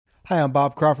Hi, I'm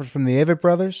Bob Crawford from the Avett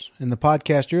Brothers, and the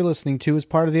podcast you're listening to is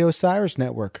part of the Osiris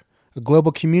Network, a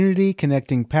global community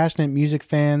connecting passionate music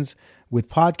fans with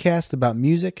podcasts about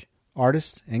music,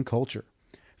 artists, and culture.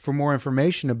 For more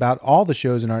information about all the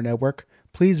shows in our network,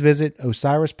 please visit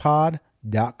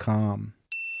osirispod.com.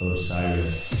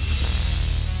 Osiris.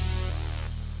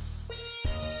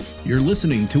 You're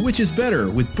listening to Which is Better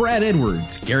with Brad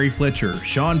Edwards, Gary Fletcher,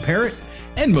 Sean Parrott,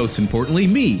 and most importantly,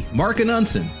 me, Mark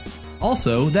Anunson.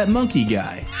 Also, that monkey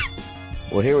guy.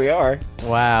 Well, here we are.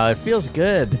 Wow, it feels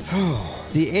good.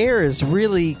 The air is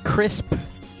really crisp.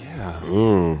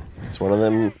 Yeah. It's one of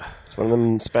them. It's one of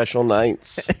them special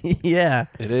nights. Yeah.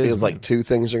 It feels like two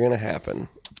things are going to happen.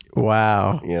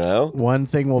 Wow. You know? One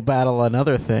thing will battle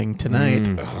another thing tonight,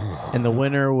 and the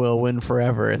winner will win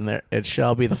forever, and it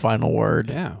shall be the final word.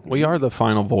 Yeah, we are the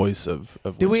final voice of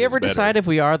Did we Which ever is Better. decide if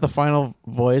we are the final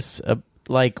voice?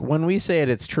 Like, when we say it,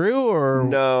 it's true, or...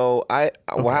 No,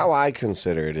 how I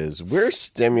consider it is we're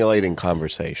stimulating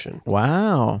conversation.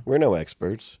 Wow. We're no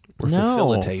experts. We're No.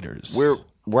 facilitators. We're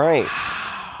right.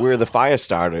 We're the fire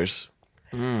starters.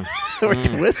 We're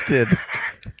twisted.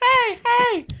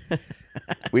 Hey!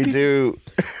 We do.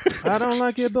 I don't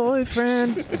like your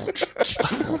boyfriend.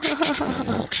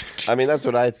 I mean, that's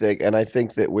what I think, and I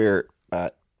think that we're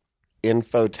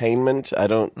infotainment. I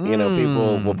don't. You know,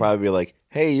 people will probably be like,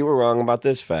 "Hey, you were wrong about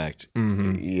this fact."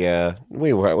 Mm-hmm. Yeah,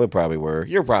 we were. We probably were.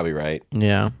 You're probably right,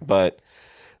 Yeah. but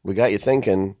we got you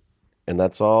thinking, and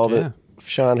that's all that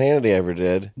Sean Hannity ever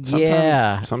did.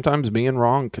 Sometimes being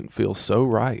wrong can feel so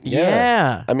right.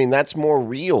 Yeah. I mean, that's more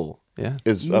real. Yeah.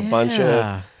 Is a bunch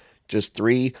of just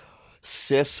three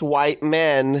cis white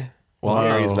men. Well,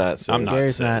 Gary's not cis. I'm not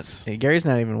cis. Gary's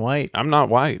not even white. I'm not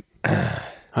white.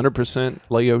 100%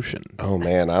 Laotian. Oh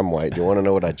man, I'm white. Do you want to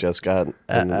know what I just got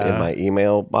in my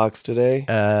email box today?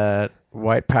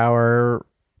 White power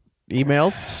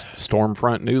emails.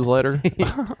 Stormfront newsletter.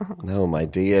 No, my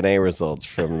DNA results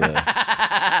from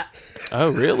the. Oh,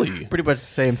 really? Pretty much the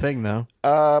same thing, though.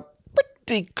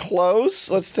 Pretty close.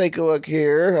 Let's take a look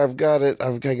here. I've got it.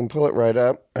 I can pull it right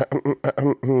up.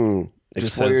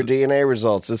 Explore your DNA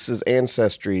results. This is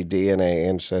Ancestry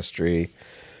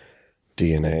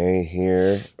DNA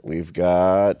here. We've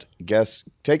got guess.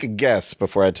 Take a guess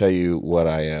before I tell you what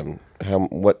I am.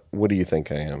 What do you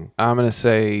think I am? I'm going to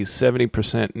say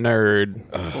 70% nerd,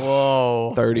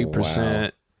 Whoa.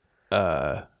 30%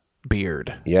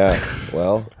 beard. Yeah.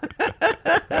 Well,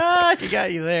 He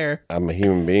got you there. I'm a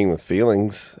human being with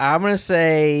feelings. I'm going to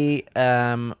say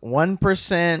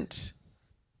 1%.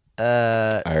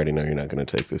 I already know you're not going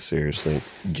to take this seriously.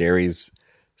 Gary's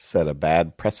set a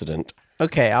bad precedent.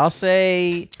 Okay, I will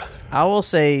say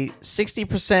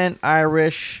 60%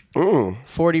 Irish,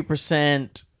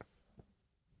 40%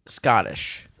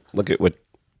 Scottish. Look at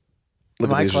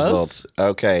Am I these close? results.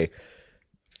 Okay.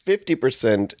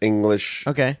 50% English,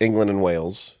 Okay. England and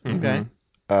Wales. Okay.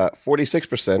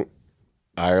 46%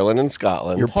 Ireland and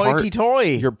Scotland.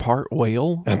 Hoity-toity. You're part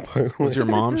whale? Was your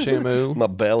mom Shamu? My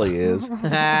belly is. And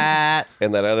that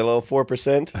other little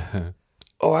 4%.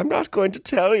 Oh, I'm not going to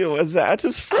tell you where that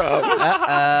is from.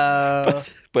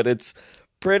 But it's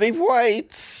pretty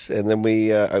white. And then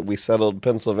we settled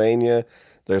Pennsylvania.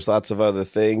 There's lots of other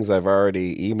things. I've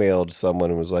already emailed someone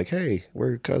who was like, "Hey,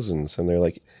 we're cousins," and they're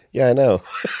like, "Yeah, I know,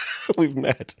 we've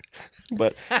met."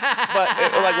 But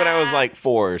like when I was like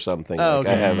 4 or something. Oh, like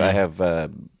okay. I have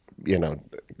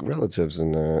relatives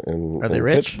in Are they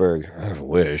rich? Pittsburgh. I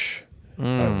wish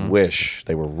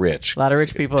they were rich. A lot of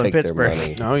rich people in Take their Pittsburgh.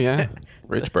 money. Oh, yeah.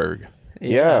 Richburg.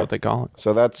 Yeah. That's what they call it.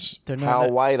 So that's They're not how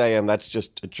that- white I am. That's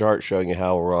just a chart showing you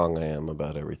how wrong I am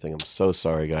about everything. I'm so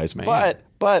sorry, guys. Man.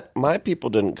 But my people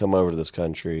didn't come over to this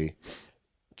country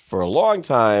for a long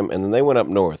time, and then they went up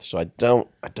north. So I don't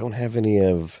have any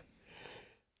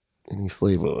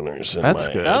slave owners. That's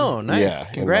good. Oh, nice.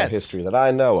 Yeah, Congrats. in my history that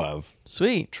I know of.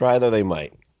 Sweet. Try though they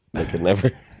might. They could never.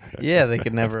 Yeah, they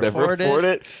could never, Never afford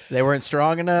it. They weren't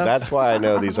strong enough. That's why I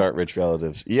know these aren't rich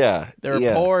relatives. Yeah, they were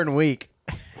yeah, poor and weak.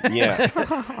 Yeah,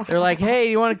 They're like, "Hey, do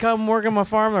you want to come work on my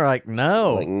farm?" They're like,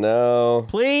 "No, like no.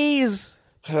 please,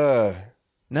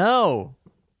 no."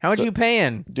 How much So, you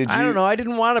paying? did I you- don't know. I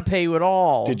didn't want to pay you at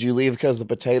all. Did you leave because of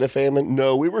the potato famine?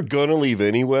 No, we were gonna leave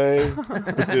anyway.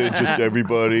 But then just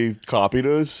everybody copied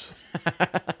us.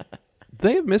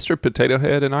 They have Mr. Potato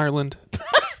Head in Ireland.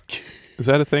 Is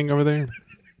that a thing over there?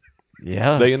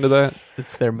 Yeah. They into that?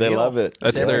 It's their meal. They love it.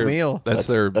 That's It's their meal. That's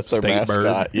their state mascot.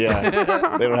 bird.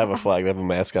 Yeah, they don't have a flag. They have a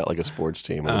mascot like a sports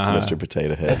team, and it's Mr.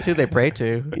 Potato Head. That's who they pray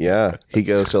to. Yeah, he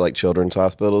goes to like children's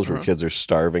hospitals where kids are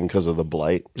starving because of the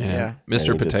blight. Yeah.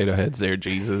 Mr. And he Potato Head's there,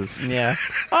 Jesus. Yeah.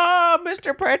 Oh,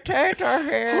 Mr. Potato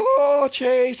Head. Oh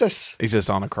Jesus! He's just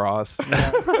on a cross.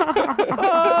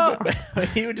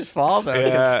 He would just fall though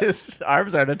Yeah. because his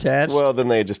arms aren't attached. Well, then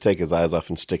they just take his eyes off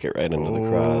and stick it right into the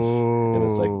cross, and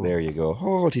it's like, there you go.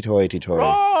 Oh, titoy, titoy.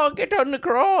 Oh, get on the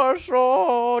cross.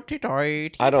 Oh,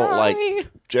 titoy, titoy. I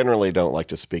generally don't like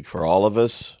to speak for all of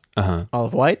us,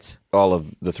 Olive Whites? all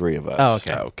of the three of us. Oh,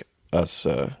 okay. Okay. Us,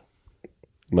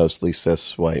 mostly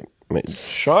cis white. I mean,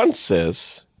 Sean's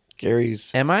cis,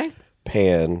 Gary's Am I?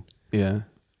 pan. Yeah.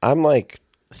 I'm like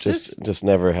Cis? just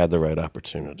never had the right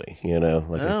opportunity, you know.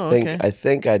 Like Oh, I okay.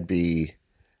 think I'd be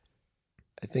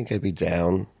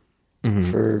down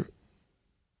for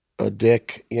a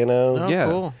dick, you know. Oh, Yeah.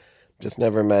 cool. Just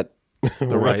never met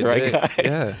The right dick. guy.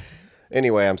 Yeah.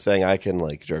 Anyway, I'm saying I can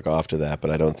like jerk off to that,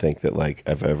 but I don't think that like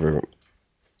I've ever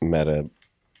met a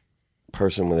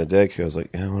person with a dick who was like,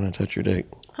 yeah, I want to touch your dick.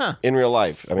 Huh. In real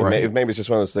life. I mean, Right. maybe it's just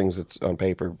one of those things that's on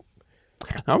paper.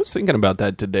 I was thinking about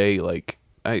that today. Like,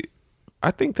 I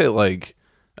think that, like,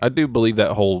 I do believe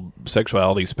that whole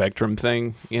sexuality spectrum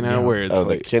thing, you know, where it's Oh,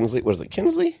 like, the Kinsley. What is it?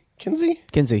 Kinsey? Kinsey.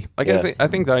 like Yeah. I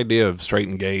think the idea of straight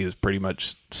and gay is pretty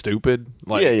much stupid.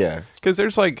 Like, Yeah. Because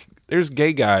there's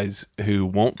gay guys who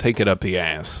won't take it up the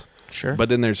ass. Sure. But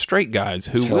then there's straight guys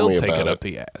who Tell will me take about it up it.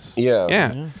 the ass.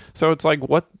 Yeah. So it's like,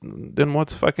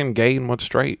 what's fucking gay and what's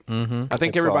straight? Mm-hmm. I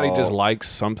think It's everybody all- just likes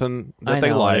something that I they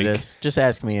know what like. it is. Just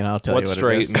ask me and I'll tell What's you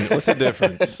what it straight is. and what's the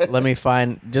difference? Let me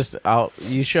find.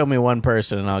 You show me one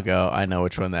person and I'll go. I know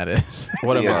which one that is.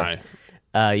 What am Yeah.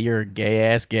 I? You're a gay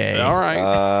ass gay. All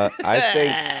right.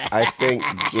 I think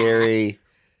Gary,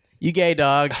 You gay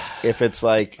dog. if it's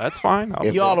like, That's fine. I'll,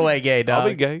 You all the way gay dog. I'll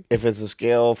be gay. if it's a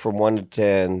scale from 1 to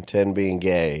 10, 10 being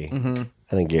gay, Mm-hmm.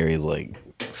 I think Gary's like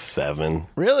 7.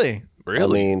 Really?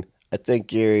 Really? I mean, I think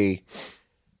Gary.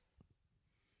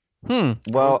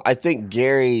 Well, I think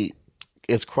Gary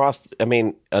is crossed. I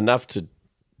mean, enough to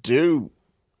do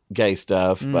gay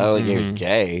stuff, but I don't think Gary's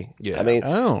gay. Yeah. I mean,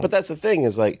 Oh. but that's the thing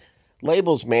is like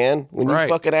labels, man. When Right. you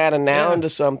fucking add a noun Yeah. to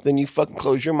something, you fucking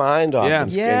close your mind off Yeah.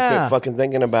 and Yeah. quit fucking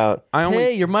thinking about. I only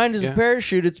Hey, your mind is Yeah. a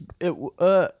parachute.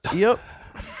 Yep.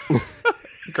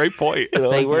 great point. It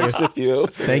only Thank works if you.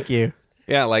 Thank you.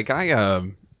 Yeah, like I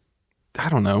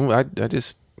don't know. I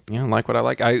just like what I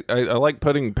like. I like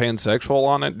putting pansexual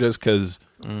on it just because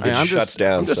I'm shuts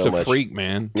down I'm just so a much. freak,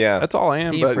 man. Yeah. that's all I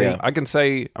am. You But freak. I can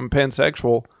say I'm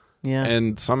pansexual, Yeah.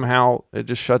 and somehow it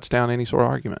just shuts down any sort of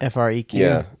argument. FREQ.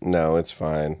 Yeah, no, it's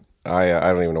fine. I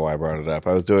don't even know why I brought it up.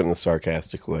 I was doing it in a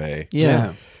sarcastic way.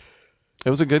 Yeah. It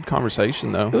was a good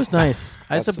conversation, though. It was nice.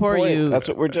 I That's the support point. you. That's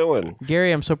what we're doing.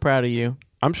 Gary, I'm so proud of you.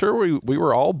 I'm sure we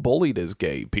were all bullied as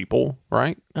gay people,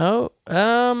 right? Oh,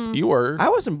 You were. I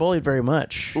wasn't bullied very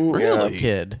much. Really? As a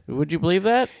kid. Would you believe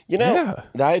that? You know,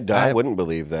 I wouldn't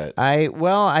believe that.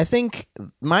 I think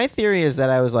my theory is that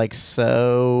I was like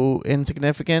so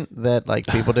insignificant that like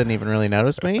people didn't even really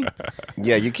notice me.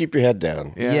 Yeah, you keep your head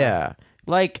down. Yeah.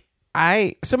 Like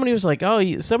somebody was like, "Oh,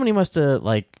 somebody must have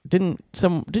like didn't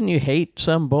you hate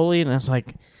some bully?" And I was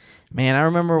like, "Man, I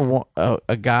remember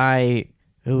a guy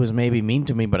who was maybe mean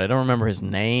to me, but I don't remember his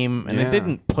name, and Yeah. it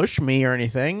didn't push me or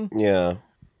anything. Yeah.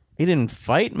 He didn't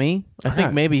fight me. I think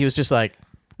Right. maybe he was just like,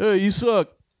 "Hey, you suck."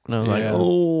 And I was like, Yeah.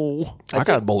 "Oh." I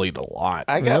got bullied a lot.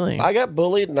 I got Really? I got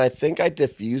bullied, and I think I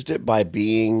diffused it by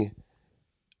being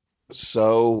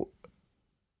so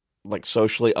like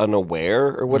socially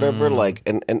unaware or whatever. Like,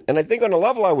 and I think on a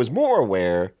level I was more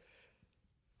aware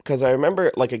because I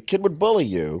remember like a kid would bully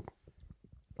you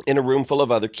in a room full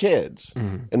of other kids,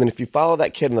 and then if you follow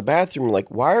that kid in the bathroom, you're like,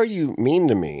 why are you mean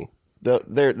to me?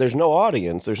 There's no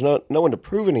audience. There's no one to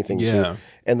prove anything Yeah. to,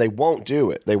 and they won't do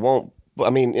it. They won't. I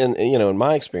mean, in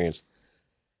my experience.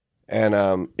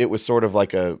 And it was sort of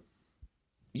like a,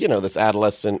 this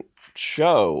adolescent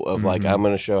show of like, I'm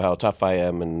going to show how tough I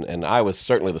am. And I was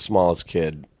certainly the smallest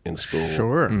kid in school.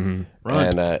 Sure. Right.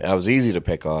 And I was easy to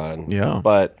pick on. Yeah.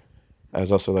 But I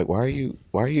was also like, why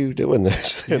are you doing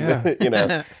this?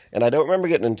 Yeah. And I don't remember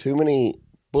getting in too many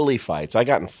bully fights. I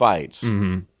got in fights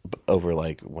over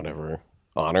like whatever,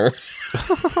 honor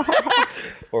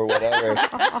or whatever.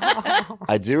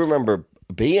 I do remember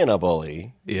being a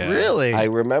bully. Yeah. Really? I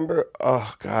remember,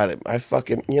 oh God, I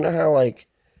fucking, how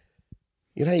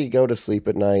you go to sleep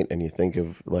at night and you think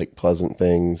of like pleasant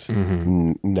things?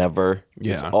 Never.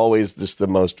 It's Yeah. always just the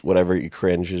most, whatever you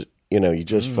cringe, you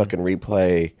just fucking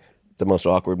replay the most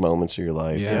awkward moments of your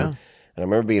life. Yeah. And I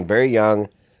remember being very young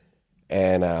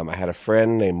And I had a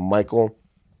friend named Michael.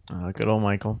 Good old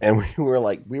Michael. And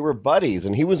we were buddies,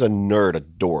 and he was a nerd, a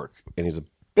dork. And he's a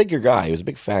bigger guy. He was a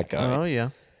big fat guy. Oh, yeah.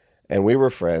 And we were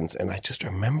friends. And I just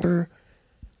remember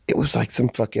it was like some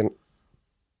fucking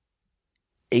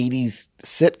 80s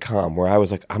sitcom where I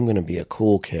was like, I'm going to be a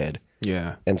cool kid.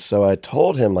 Yeah. And so I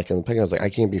told him, like in the picture, I was like, I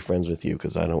can't be friends with you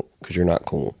because you're not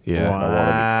cool. Yeah. I want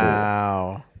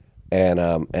to be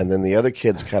cool. And then the other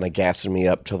kids kind of gassing me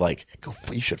up to like,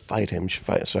 you should fight him. You should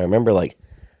fight. So I remember like,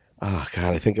 oh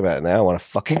God, I think about it now. I want to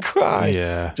fucking cry.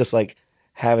 Yeah. Just like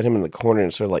having him in the corner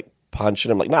and sort of like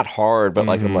punching him, like not hard, but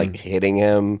like I'm like hitting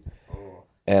him.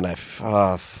 And I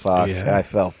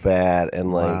felt bad.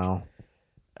 And like,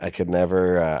 I could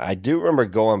never, I do remember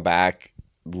going back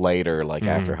later, like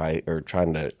after or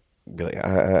trying to be like,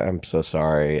 I'm so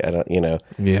sorry. I don't,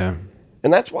 Yeah.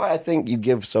 And that's why I think you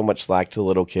give so much slack to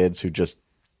little kids who just,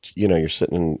 you're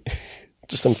sitting in,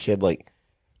 just some kid like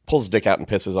pulls his dick out and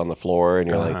pisses on the floor and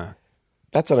you're like,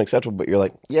 that's unacceptable. But you're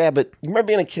like, yeah, but you remember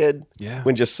being a kid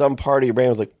when just some part of your brain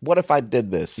was like, what if I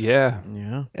did this? Yeah.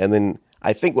 Yeah. And then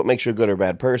I think what makes you a good or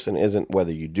bad person isn't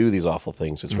whether you do these awful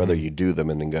things. It's whether you do them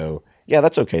and then go, yeah,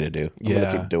 that's okay to do. I'm going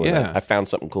to keep doing that. I found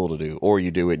something cool to do. Or you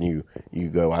do it and you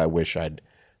go, I wish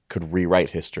could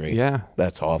rewrite history. Yeah.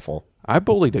 That's awful. I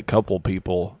bullied a couple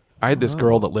people. I had this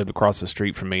girl that lived across the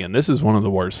street from me, and this is one of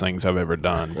the worst things I've ever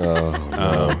done.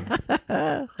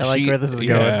 I like where this is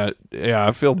going. Yeah,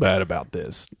 I feel bad about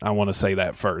this. I want to say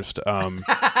that first.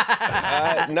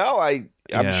 No,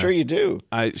 I'm sure you do.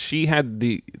 She had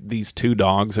these two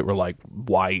dogs that were like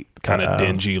white, kind of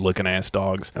dingy looking ass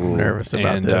dogs. I'm nervous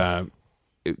about this.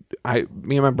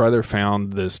 Me and my brother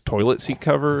found this toilet seat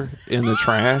cover in the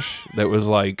trash that was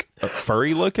like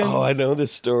furry looking. Oh, I know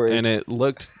this story. And it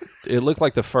looked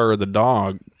like the fur of the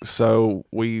dog. So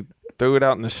we threw it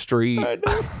out in the street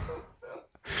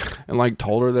and like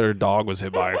told her that her dog was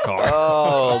hit by a car.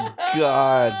 Oh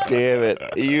God damn it.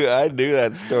 I knew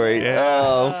that story. Yeah.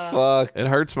 Oh fuck. It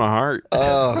hurts my heart.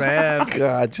 Oh man.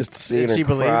 God, just seeing her she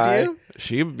cry. believe you?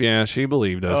 She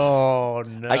believed us. Oh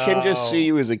no. I can just see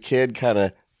you as a kid kind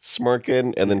of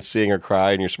smirking and then seeing her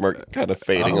cry and your smirk kind of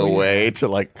fading away to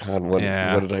like, God, what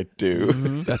did I do?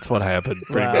 That's what happened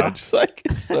pretty much.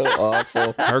 It's so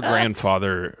awful. Her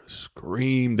grandfather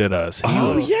screamed at us. He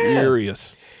was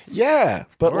furious. Yeah,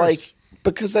 but like,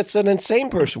 because that's an insane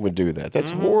person would do that.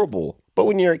 That's horrible. But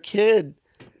when you're a kid,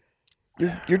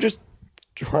 you're just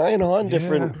trying on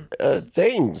different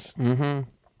things. Mm-hmm.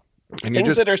 And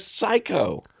things that are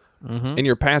psycho. And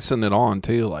you're passing it on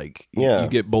too. Like, you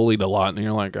get bullied a lot, and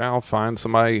you're like, I'll find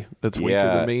somebody that's weaker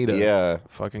than me to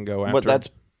fucking go after. But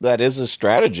that is a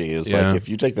strategy. It's like if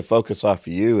you take the focus off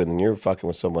of you, and then you're fucking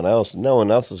with someone else, no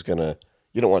one else is gonna.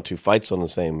 You don't want two fights on the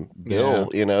same bill.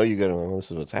 You know, you go, well,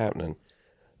 this is what's happening.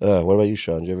 What about you,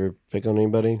 Sean? Did you ever pick on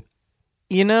anybody?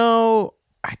 I don't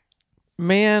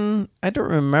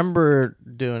remember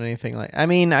doing anything like. I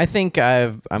mean, I think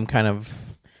I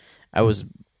was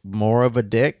more of a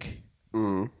dick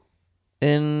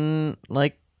in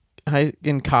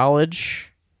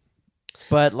college,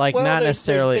 but like not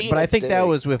necessarily. But I think that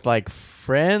was with like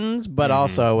friends, but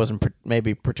also I wasn't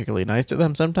maybe particularly nice to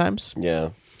them sometimes.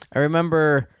 Yeah, I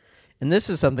remember, and this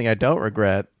is something I don't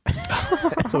regret,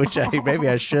 which maybe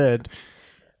I should.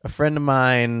 A friend of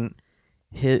mine,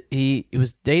 he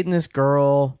was dating this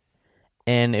girl,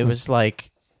 and it was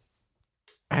like,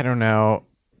 I don't know,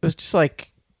 it was just like.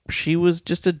 She was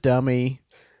just a dummy,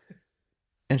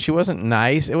 and she wasn't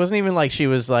nice. It wasn't even like she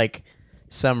was like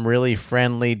some really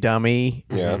friendly dummy.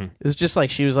 Yeah. It was just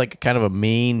like she was like kind of a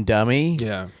mean dummy.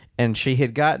 Yeah. And she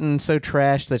had gotten so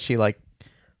trashed that she like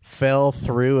fell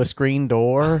through a screen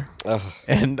door.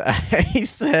 And I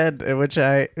said, it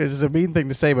was a mean thing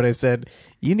to say, but I said,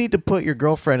 you need to put your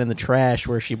girlfriend in the trash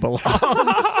where she belongs,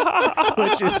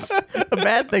 which is a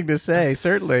bad thing to say,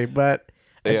 certainly, but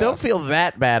I don't feel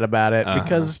that bad about it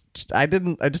because I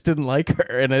just didn't like her,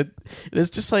 and it's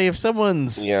just like if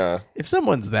someone's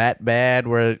that bad,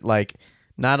 where like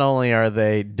not only are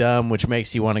they dumb, which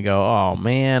makes you want to go, oh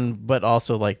man, but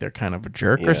also like they're kind of a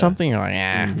jerk or something. You're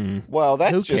like, Well,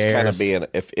 that's who just cares? kind of being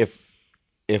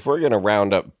if we're gonna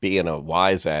round up being a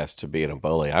wise ass to being a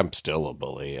bully, I'm still a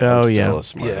bully. I'm still a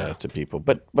smart ass to people,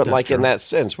 but like in that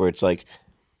sense where it's like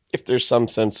if there's some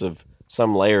sense of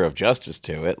some layer of justice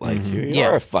to it, like you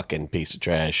are a fucking piece of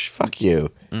trash. Fuck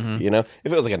you. You know,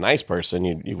 if it was like a nice person,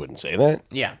 you wouldn't say that.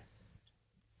 yeah,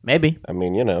 maybe I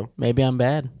mean, maybe I'm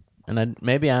bad, and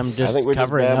maybe I'm I just think we're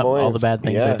covering just bad up boys. all the bad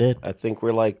things I did. I think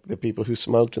we're like the people who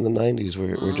smoked in the 90s.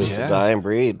 We're just a dying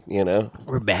breed.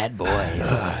 We're bad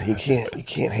boys. You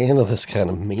can't handle this kind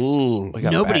of mean.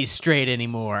 Nobody's straight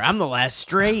anymore. I'm the last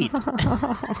straight.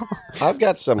 I've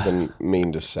got something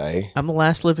mean to say I'm the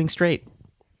last living straight.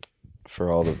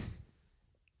 for all the.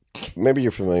 Maybe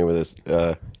you're familiar with this.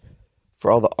 For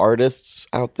all the artists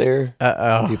out there,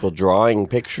 people drawing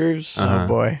pictures. Oh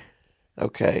boy.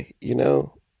 Okay,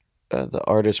 the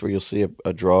artists where you'll see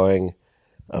a drawing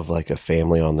of like a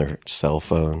family on their cell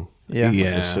phone. Yeah.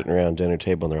 They're sitting around dinner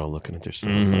table and they're all looking at their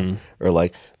cell phone, or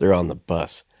like they're on the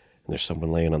bus and there's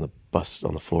someone laying on the bus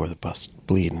on the floor of the bus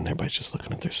bleeding, and everybody's just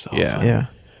looking at their cell phone. Yeah.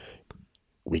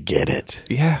 We get it.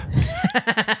 Yeah.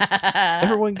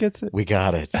 Everyone gets it. We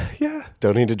got it. Yeah.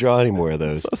 Don't need to draw any more of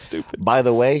those. So stupid. By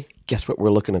the way, guess what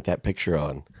we're looking at that picture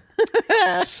on?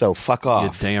 So fuck You're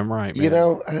off. damn right,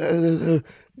 man.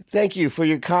 Thank you for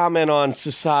your comment on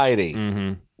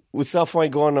society. With cell phone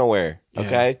ain't going nowhere. Yeah.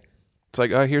 Okay. It's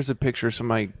like, oh, here's a picture of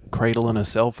somebody cradling a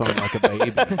cell phone like a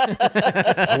baby.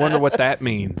 I wonder what that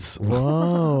means.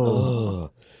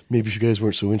 Whoa. Maybe you guys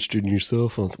weren't so interested in your cell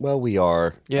phones. Well, we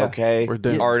are. Yeah, Okay. we're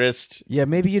done. Artist. Yeah,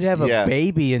 maybe you'd have Yeah. a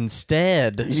baby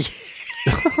instead.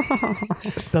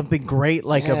 Something great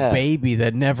like Yeah. a baby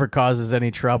that never causes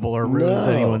any trouble or ruins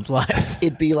No. anyone's life.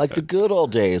 It'd be like the good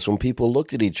old days when people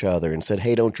looked at each other and said,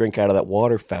 "Hey, don't drink out of that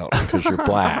water fountain because you're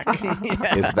black."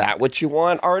 Is that what you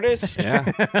want, artist?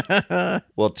 Yeah.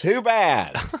 Well, too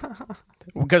bad.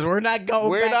 Because we're not going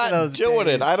We're back to not those doing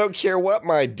days. it. I don't care what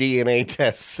my DNA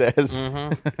test says.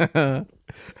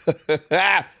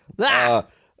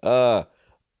 Oh,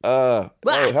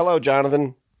 hello,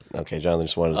 Jonathan. Okay, Jonathan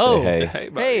just wanted to say hey. Hey,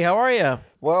 buddy. Hey, how are you?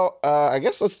 Well, I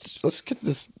guess let's get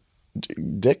this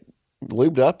dick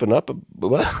lubed up and up a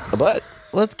butt.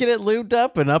 Let's get it lubed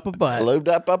up and up a butt. Lubed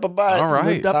up a butt. All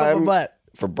right. Lubed up a Time butt.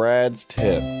 for Brad's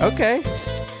tip. Okay.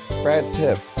 Brad's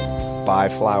tip: buy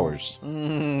flowers.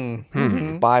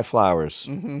 Buy flowers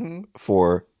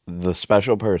for the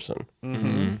special person.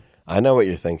 I know what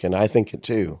you're thinking. I think it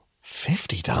too.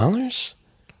 $50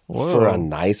 for a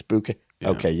nice bouquet.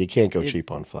 Okay, you can't go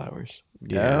cheap on flowers.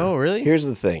 Oh, really? Here's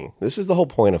the thing. This is the whole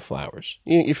point of flowers.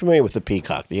 You're familiar with the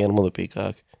peacock, the animal, the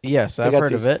peacock? Yes, I've got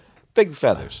heard of these it. Big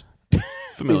feathers.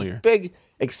 Familiar. These big,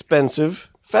 expensive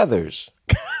feathers.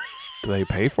 Do they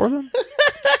pay for them?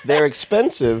 They're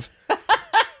expensive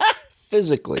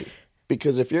physically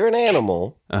because if you're an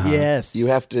animal, Yes. you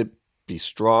have to be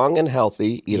strong and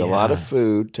healthy, eat a lot of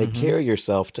food, take care of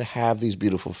yourself to have these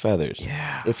beautiful feathers.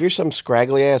 Yeah. If you're some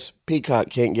scraggly ass peacock,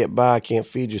 can't get by, can't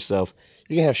feed yourself,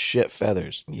 you're going to have shit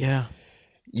feathers. Yeah.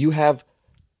 You have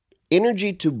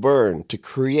energy to burn to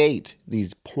create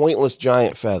these pointless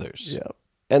giant feathers. Yeah.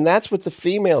 And that's what the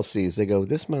female sees. They go,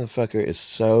 this motherfucker is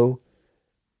so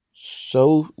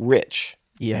rich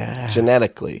Yeah.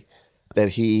 genetically that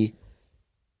he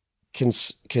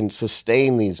can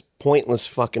sustain these pointless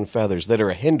fucking feathers that are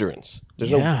a hindrance.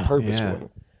 There's Yeah, no purpose yeah. for them.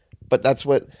 But that's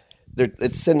what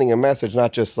it's sending a message,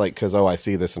 not just like because I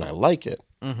see this and I like it,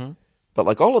 but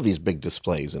like all of these big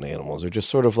displays in animals are just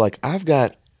sort of like I've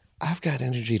got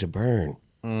energy to burn.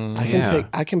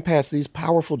 I can pass these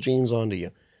powerful genes on to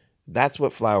you. That's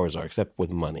what flowers are, except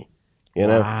with money. You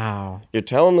know, Wow. you're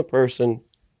telling the person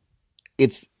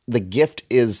it's the gift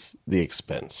is the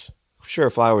expense. Sure,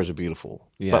 flowers are beautiful,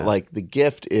 Yeah. but like the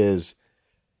gift is,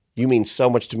 you mean so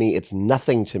much to me. It's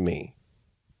nothing to me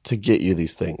to get you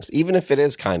these things, even if it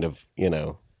is kind of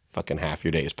fucking half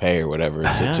your day's pay or whatever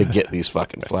to get these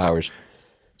fucking flowers.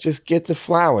 Just get the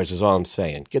flowers is all I'm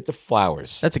saying. Get the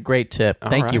flowers. That's a great tip.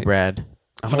 Thank you, right. Brad.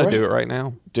 I'm going All to right. do it right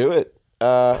now. Do it.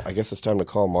 I guess it's time to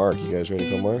call Mark. You guys ready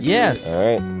to call Mark? Yes. All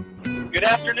right. Good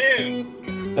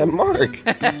afternoon. Mark.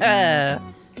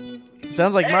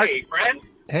 Sounds like Mark. Hey, friend.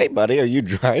 Hey, buddy. Are you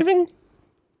driving?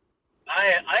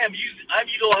 I'm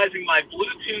utilizing my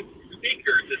Bluetooth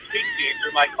speakers that speak to you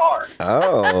through my car.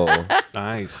 Oh.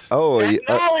 Nice. Oh.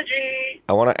 Technology.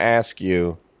 I want to ask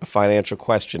you a financial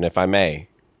question, if I may.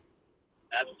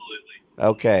 Absolutely.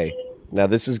 Okay. Now,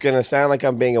 this is going to sound like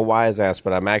I'm being a wise ass,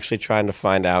 but I'm actually trying to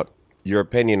find out your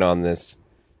opinion on this.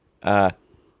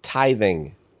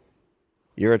 Tithing.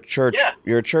 You're a church. Yeah.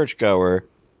 You're a churchgoer.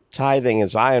 Tithing,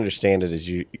 as I understand it, is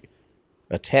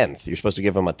a tenth. You're supposed to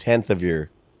give them a tenth of your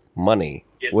money.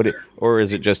 Yes, Would it, sir. or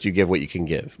is it just you give what you can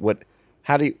give?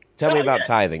 How do you tell me Oh, about yeah.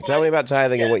 tithing? Tell me about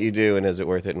tithing and Yeah. what you do, and is it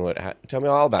worth it? And tell me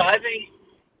all about it.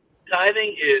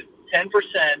 Tithing is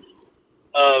 10%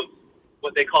 of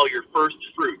what they call your first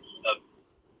fruits of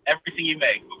everything you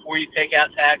make before you take out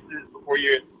taxes, before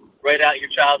you write out your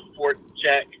child support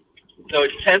check. So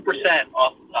it's 10%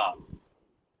 off the top.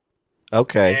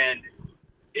 Okay. And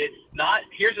it's not,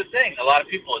 here's the thing, a lot of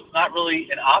people, it's not really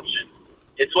an option.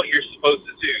 It's what you're supposed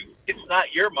to do. It's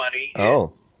not your money.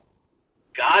 Oh.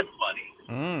 It's God's money.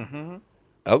 Mm-hmm.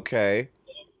 Okay.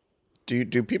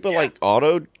 Do people like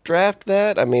auto draft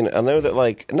that? I mean, I know that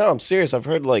like no, I'm serious. I've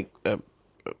heard like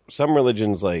some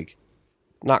religions like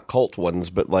not cult ones,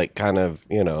 but like kind of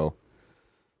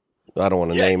I don't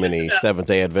want to name any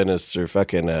Seventh-day Adventists or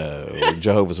fucking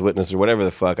Jehovah's Witness or whatever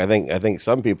the fuck. I think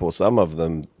some people, some of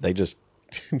them, they just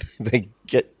they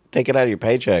take it out of your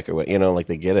paycheck or what, like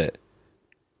they get it.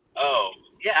 Oh,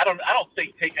 yeah, I don't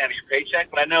think taking it out of your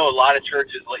paycheck, but I know a lot of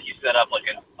churches let you set up like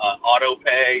an auto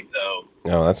pay. So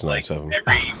that's nice of them.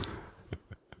 Every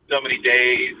so many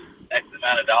days, X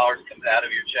amount of dollars comes out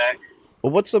of your check.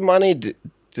 Well, what's the money?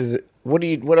 What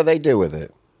do they do with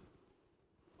it?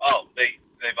 Oh, they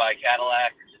buy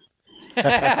Cadillacs.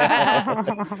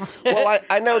 Well,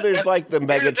 I know there's like the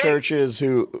mega churches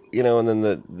who, and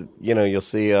then you'll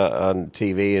see on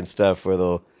TV and stuff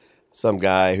where some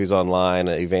guy who's online,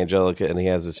 an evangelical, and he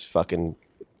has this fucking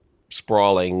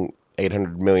sprawling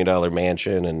 $800 million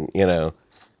mansion, and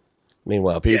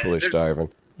meanwhile people are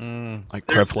starving. Like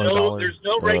Creflo Dollar. There's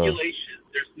no regulations.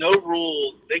 There's no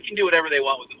rules. They can do whatever they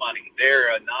want with the money.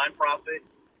 They're a non-profit,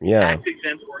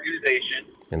 tax-exempt organization.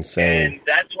 Insane. And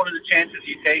that's one of the chances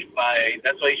you take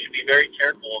that's why you should be very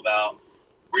careful about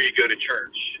where you go to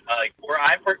church. Like where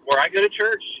I go to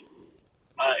church,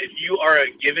 if you are a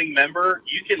giving member,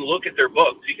 you can look at their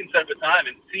books. You can set up a time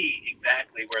and see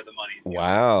exactly where the money is going.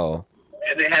 Wow.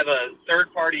 And they have a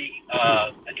third-party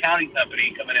accounting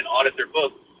company come in and audit their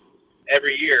books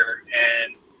every year.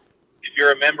 And if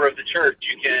you're a member of the church,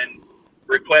 you can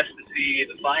request to see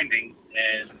the findings,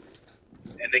 and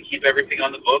they keep everything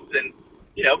on the books. And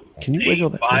can you wiggle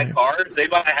that? Buy cars, they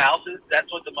buy houses.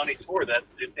 That's what the money's for. That's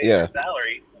to pay their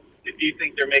salary. If you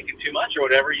think they're making too much or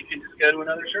whatever, you can just go to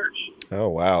another church. Oh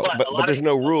wow! But there's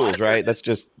no rules, right? That's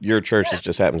just your church. That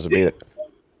just happens to be it.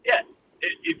 Yeah.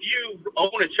 If you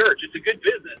own a church, it's a good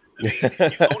business. I mean,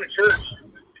 if you own a church,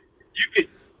 you could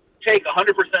take 100%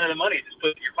 of the money and just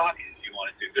put it in your pocket if you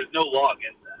wanted to. There's no law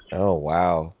against that. Oh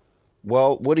wow!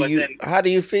 Well, how do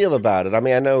you feel about it? I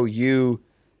mean, I know you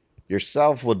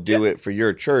yourself will do it for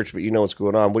your church, but you know what's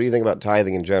going on. What do you think about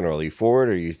tithing in general? Are you for it,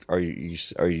 or do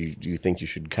you think you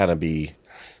should kind of be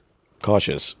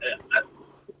cautious?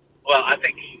 Well, I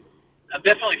think I'm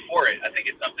definitely for it. I think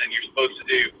it's something you're supposed to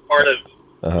do. Part of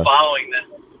following this,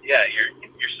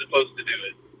 you're supposed to do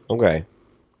it. Okay.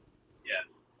 Yeah.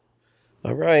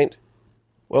 All right.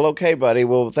 Well, okay, buddy.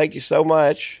 Well, thank you so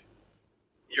much.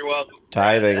 You're welcome.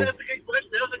 Tithing. That was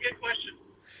a good question.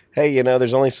 Hey,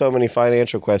 there's only so many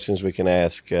financial questions we can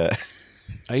ask.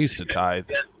 I used to tithe.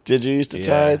 Did you used to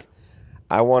tithe?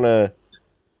 I don't want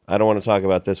to talk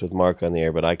about this with Mark on the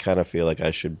air, but I kind of feel like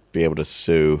I should be able to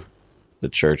sue the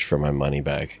church for my money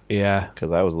back. Yeah.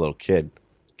 Because I was a little kid.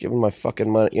 Give them my fucking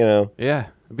money, Yeah,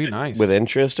 it'd be nice. With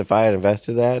interest, if I had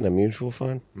invested that in a mutual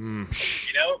fund.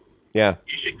 Yeah.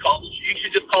 You should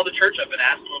just call the church up and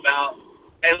ask them about,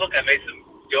 hey, look, I made some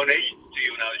donations to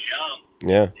you when I was young.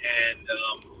 Yeah. And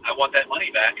I want that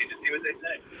money back, and just see what they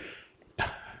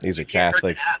say. These are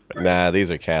Catholics. Nah,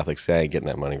 these are Catholics. I ain't getting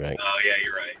that money back. Oh, yeah,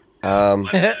 you're right.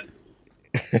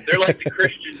 They're like the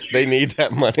Christians. They need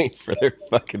that money for their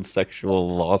fucking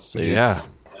sexual lawsuits. Yeah.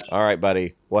 All right,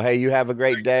 buddy. Well, hey, you have a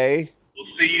great day. We'll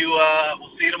see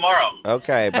you tomorrow.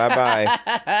 Okay,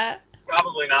 bye-bye.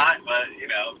 Probably not, but,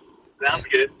 sounds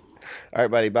good. All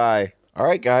right, buddy, bye. All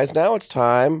right, guys, now it's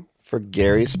time for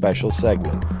Gary's special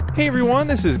segment. Hey, everyone,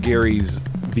 this is Gary's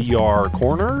VR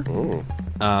Corner.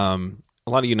 A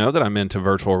lot of you know that I'm into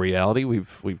virtual reality.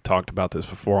 We've talked about this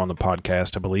before on the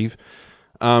podcast, I believe.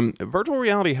 Virtual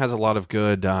reality has a lot of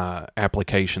good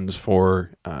applications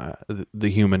for the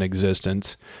human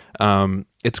existence.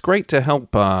 It's great to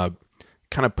help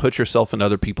kind of put yourself in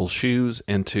other people's shoes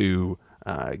and to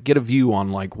get a view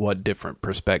on like what different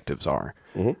perspectives are.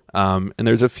 And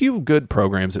there's a few good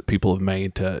programs that people have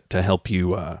made to help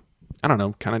you,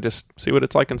 kind of just see what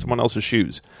it's like in someone else's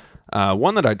shoes.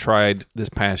 One that I tried this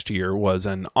past year was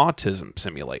an autism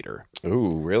simulator.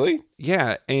 Ooh, really?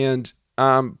 Yeah, and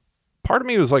part of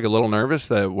me was like a little nervous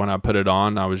that when I put it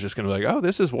on, I was just going to be like, oh,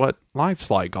 this is what life's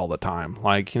like all the time.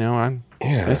 Like,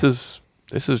 this is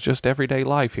just everyday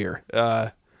life here.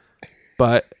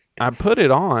 But I put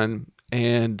it on,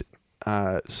 and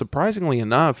surprisingly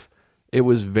enough, it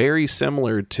was very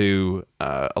similar to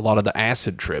a lot of the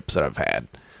acid trips that I've had.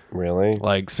 Really?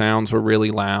 Like, sounds were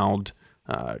really loud.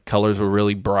 Colors were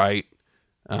really bright.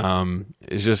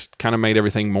 It just kind of made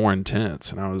everything more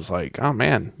intense. And I was like, oh,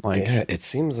 man. Like, yeah, it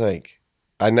seems like,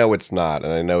 I know it's not,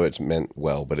 and I know it's meant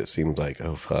well, but it seems like,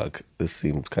 oh, fuck. This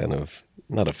seems kind of,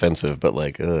 not offensive, but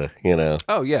like,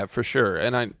 Oh, yeah, for sure.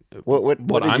 And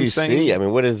What did you see? I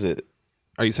mean, what is it?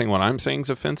 Are you saying what I'm saying is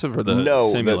offensive or the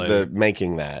No, simulator? the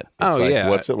making that. Oh, like, yeah.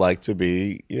 what's it like to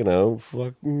be,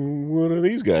 fucking, what are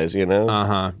these guys,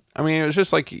 Uh-huh. I mean, it was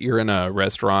just like you're in a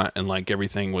restaurant and like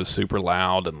everything was super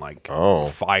loud and like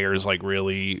fires like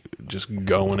really just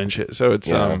going and shit. So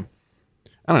it's I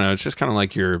don't know, it's just kind of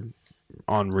like you're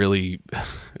on really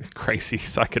crazy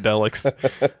psychedelics.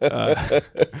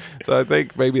 So I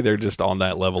think maybe they're just on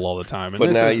that level all the time. And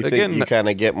But now is, you think you kind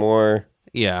of get more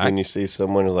when you see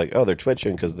someone who's like, oh, they're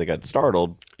twitching because they got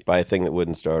startled by a thing that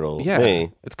wouldn't startle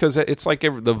me. It's because it's like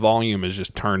the volume is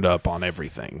just turned up on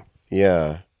everything.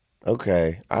 Yeah.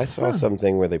 Okay. I saw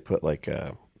something where they put like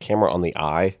a camera on the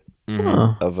eye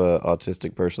of a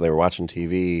autistic person. They were watching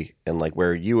TV, and like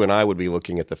where you and I would be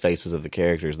looking at the faces of the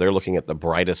characters, they're looking at the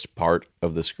brightest part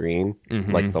of the screen,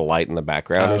 like the light in the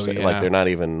background. Like they're not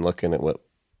even looking at what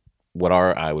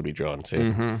our eye would be drawn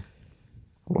to.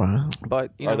 Wow.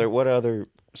 But what other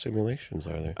simulations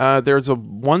are there? There's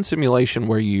one simulation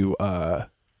where you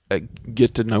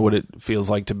get to know what it feels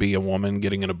like to be a woman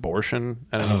getting an abortion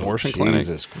at an abortion clinic.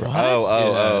 Jesus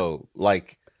Christ!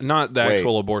 Like not the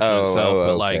actual abortion itself,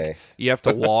 but like you have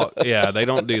to walk. Yeah, they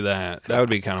don't do that. That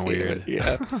would be kind of weird.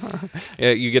 Yeah,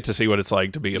 you get to see what it's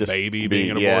like to be a baby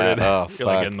being aborted. Oh, You're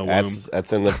like in the womb.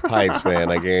 That's in the pipes, man.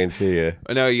 I guarantee you.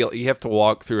 No, you have to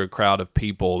walk through a crowd of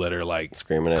people that are like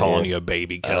screaming, calling you a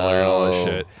baby killer and all this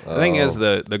shit. The thing is,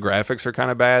 the graphics are kind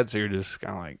of bad, so you're just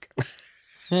kind of like,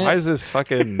 why is this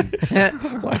fucking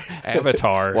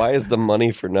Avatar? Why is the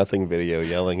money for nothing video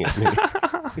yelling at me?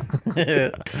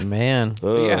 Man.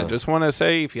 Yeah, just want to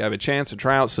say, if you have a chance to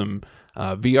try out some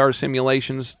VR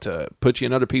simulations to put you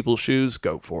in other people's shoes,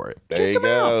 go for it. There you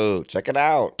go. Check it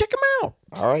out. Check them out.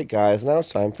 All right, guys. Now it's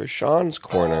time for Sean's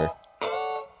Corner.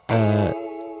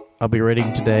 I'll be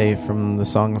reading today from the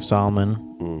Song of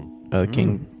Solomon, the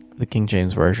King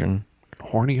James Version.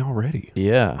 Horny already.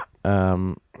 Yeah.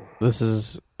 This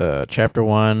is chapter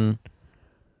 1,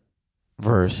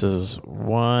 verses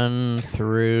 1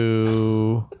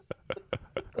 through...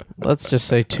 Let's just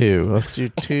say 2. Let's do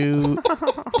two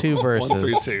verses. 1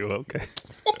 through 2, okay.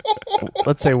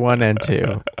 Let's say 1 and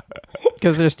 2.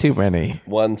 Because there's too many.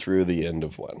 1 through the end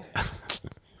of 1.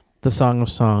 The Song of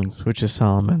Songs, which is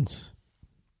Solomon's.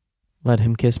 Let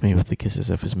him kiss me with the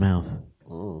kisses of his mouth.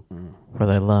 For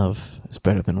thy love is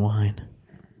better than wine.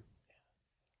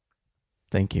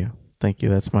 Thank you. Thank you.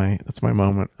 That's my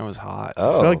moment. That was hot.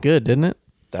 Oh, Felt good, didn't it?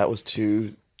 that was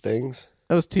 2 things.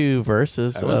 That was 2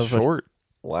 verses. That was short,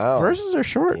 Wow. Verses are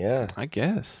short. Yeah. I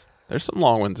guess. There's some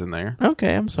long ones in there.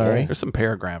 Okay, I'm sorry. There's some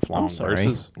paragraph long sorry.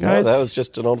 verses. No, Guys- that was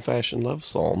just an old-fashioned love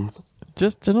psalm.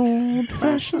 Just an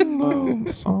old-fashioned love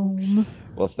song.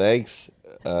 Well, thanks.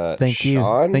 Thank you.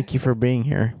 Sean? Thank you for being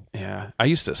here. Yeah, I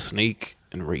used to sneak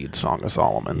and read Song of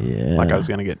Solomon. Yeah. Like I was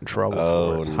going to get in trouble for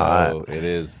Oh, it. It's no. hot. It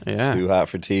is Yeah. too hot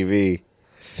for TV.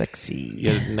 Sexy.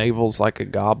 Your navel's like a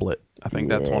goblet. I think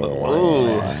that's one of the lines.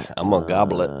 Ooh, I'm a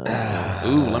goblet.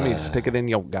 Ooh, let me stick it in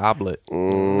your goblet.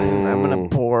 I'm gonna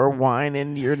pour wine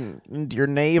into your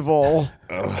navel.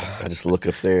 I just look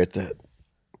up there at that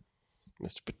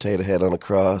Mr. Potato Head on a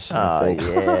cross. And I think,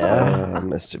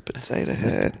 Mr. Potato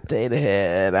Head. Potato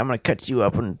head. I'm gonna cut you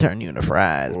up and turn you into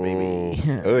fries, baby.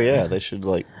 Oh, yeah. They should,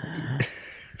 like,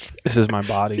 This is my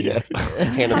body.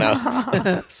 handing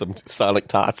out some Sonic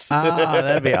Tots.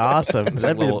 That'd be awesome.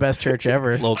 That'd be the best church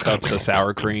ever. Little cups of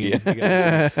sour cream. You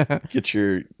gotta-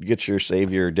 Get your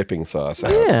Savior dipping sauce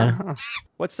out. Yeah.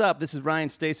 What's up? This is Ryan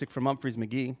Stasek from Humphreys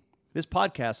McGee. This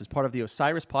podcast is part of the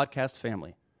Osiris Podcast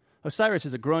family. Osiris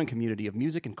is a growing community of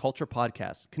music and culture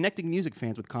podcasts, connecting music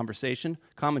fans with conversation,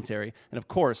 commentary, and of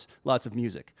course, lots of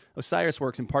music. Osiris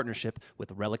works in partnership with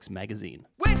Relics Magazine.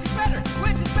 Which is better?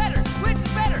 Which is better? Which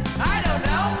is better? I don't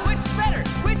know. Which is better?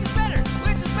 Which is better?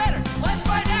 Which is better? Let's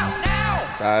find out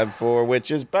now. Time for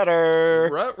Which is Better.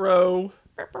 Ruh-roh.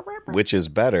 Which is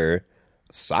better?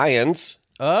 Science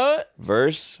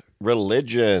versus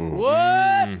religion.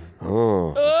 What?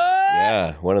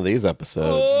 Yeah, one of these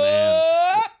episodes.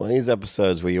 One of these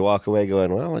episodes where you walk away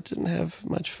going, well, it didn't have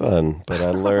much fun, but I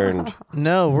learned.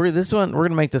 No, we're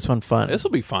gonna make this one fun. This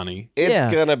will be funny. It's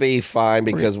Yeah. going to be fine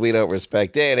because we don't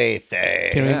respect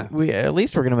anything. Can we at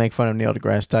least we're gonna make fun of Neil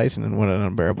deGrasse Tyson and what an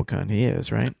unbearable cunt he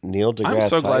is, right? Neil deGrasse I'm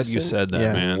so glad Tyson? you said that,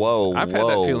 Yeah. man. Whoa, I've had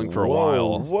that feeling for a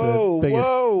while. Whoa,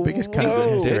 biggest cunt in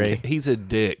history. He's a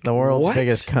dick. The world's What?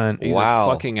 biggest cunt. He's Wow.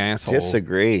 a fucking asshole.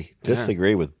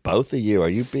 Disagree with both of you. Are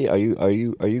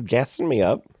you gassing me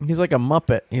up? He's like a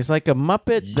Muppet. He's like a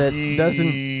Muppet that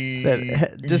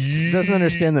just doesn't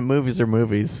understand that movies are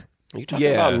movies. Are you talking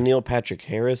Yeah. about Neil Patrick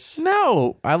Harris?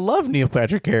 No, I love Neil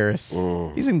Patrick Harris.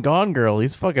 He's in Gone Girl.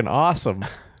 He's fucking awesome.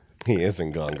 He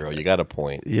isn't Gone Girl. You got a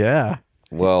point. Yeah.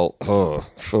 Well,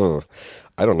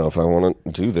 I don't know if I want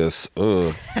to do this.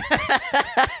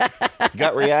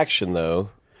 Gut reaction, though.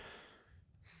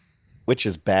 Which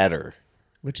is badder?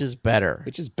 Which is better?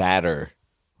 Which is badder?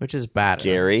 Which is badder?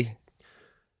 Gary?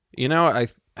 You know,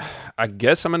 I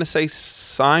guess I'm going to say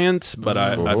science, but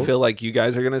I feel like you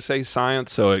guys are going to say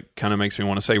science, so it kind of makes me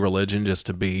want to say religion just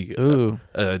to be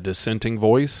a dissenting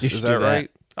voice. You Is should that do that.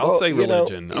 right? I'll Well, say you know,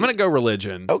 religion. I'm going to go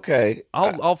religion. Okay.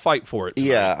 I'll fight for it. tonight.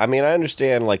 Yeah, I mean, I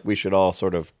understand, like, we should all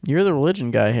sort of You're the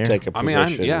religion guy here. take a I mean, I'm-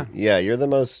 position. yeah. Yeah, you're the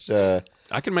most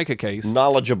I can make a case.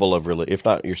 knowledgeable of religion. If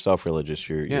not yourself religious,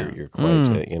 you're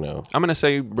quite, you know. I'm going to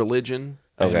say religion.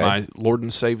 Okay. And my Lord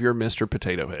and Savior, Mr.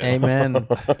 Potato Head. Amen.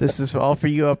 This is all for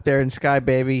you up there in Sky,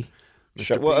 baby.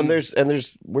 Well, and there's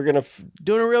we're gonna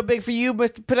Doing it real big for you,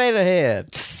 Mr. Potato Head.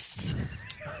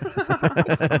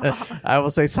 I will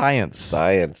say science.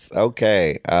 science.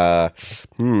 Okay. Yeah.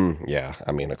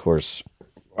 I mean, of course,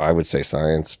 I would say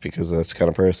science because that's the kind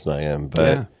of person I am. But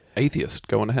Yeah. Atheist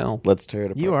going to hell. let's tear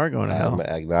it apart. You are going to hell. I'm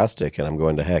agnostic, and I'm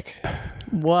going to heck.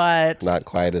 What? Not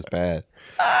quite as bad.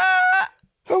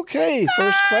 Okay.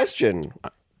 First question.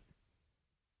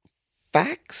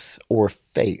 Facts or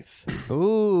faith?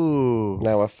 Ooh.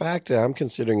 Now, a fact I'm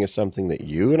considering is something that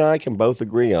you and I can both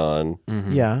agree on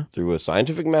Yeah. through a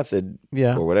scientific method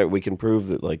Yeah. or whatever. We can prove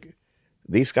that, like,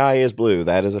 the sky is blue.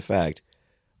 That is a fact.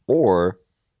 Or,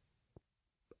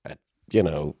 you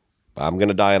know, I'm going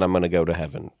to die and I'm going to go to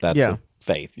heaven. That's Yeah. a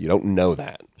faith. You don't know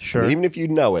that. Sure. And even if you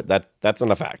know it, that's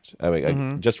not a fact. I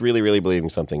mean, just really, really believing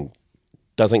something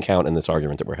doesn't count in this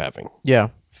argument that we're having. Yeah.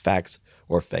 Facts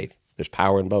or faith. There's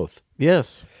power in both.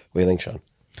 Yes. What do you think, Sean?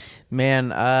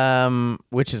 Man,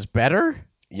 which is better?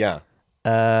 Yeah.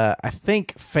 I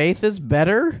think faith is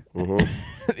better,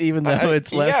 even though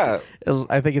it's less.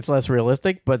 I think it's less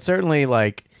realistic, but certainly,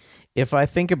 like, if I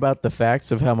think about the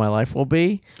facts of how my life will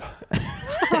be,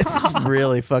 it's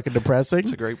really fucking depressing.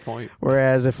 That's a great point.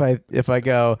 Whereas if I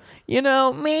go, you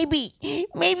know, maybe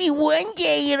one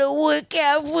day it'll work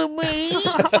out for me.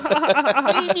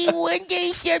 Maybe one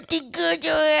day something good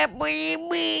will happen to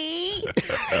me.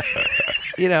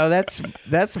 You know, that's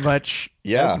much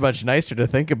that's much nicer to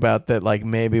think about, that like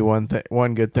maybe one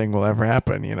good thing will ever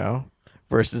happen, you know,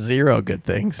 versus zero good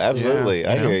things. Absolutely.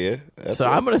 I you know? hear you. That's So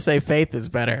I'm going to say faith is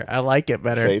better. I like it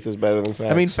better. faith is better than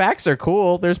facts. I mean, facts are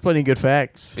cool. There's plenty of good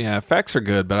facts. Yeah, facts are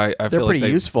good, but I They're feel pretty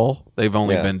like useful. they've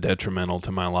only Yeah. been detrimental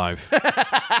to my life.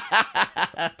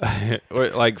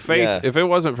 Like faith, Yeah. if it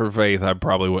wasn't for faith, I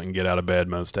probably wouldn't get out of bed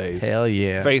most days. Hell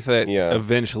yeah. Faith that Yeah.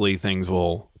 eventually things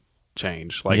will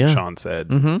change, like Yeah. Sean said.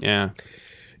 Yeah.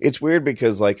 it's weird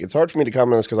because, like, it's hard for me to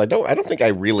comment on this because I don't think I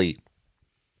really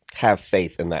have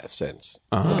faith in that sense.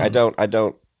 Like, I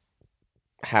don't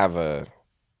have a.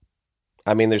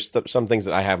 I mean, there's some things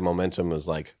that I have momentum as,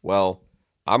 like, well,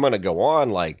 I'm gonna go on,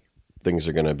 like, things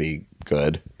are gonna be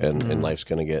good and life's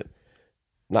gonna get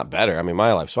not better. I mean,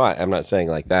 my life's fine. I'm not saying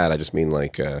like that. I just mean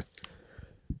like, you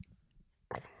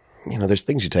know, there's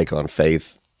things you take on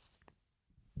faith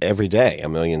every day. A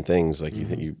million things. Like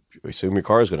you assume your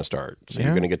car is going to start, so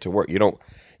you're going to get to work. You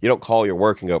don't call your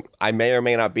work and go, I may or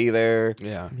may not be there.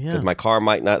 Yeah. Because my car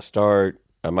might not start.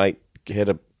 I might hit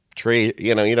a tree.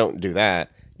 You know, you don't do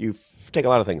that. You take a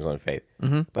lot of things on faith.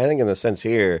 But I think in the sense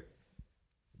here,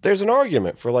 there's an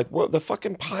argument for, like, what the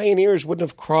fucking pioneers wouldn't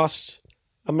have crossed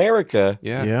America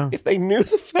Yeah. Yeah. if they knew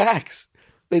the facts.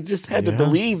 They just had to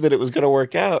believe that it was going to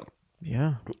work out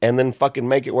Yeah. and then fucking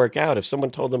make it work out. If someone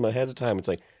told them ahead of time, it's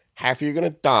like, half of you are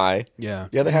going to die. Yeah.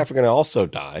 The other half are going to also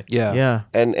die. Yeah. Yeah.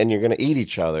 And you're going to eat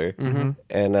each other.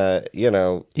 And, you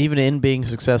know. Even in being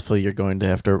successful, you're going to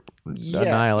have to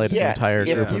annihilate an entire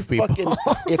If group you of people.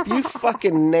 if you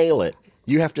fucking nail it,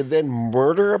 you have to then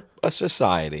murder a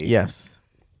society. Yes.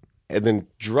 And then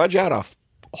drudge out a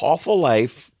awful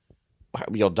life.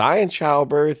 You'll die in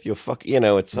childbirth. You'll you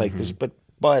know, it's like this, but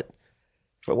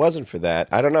if it wasn't for that,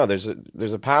 I don't know. There's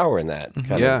a power in that.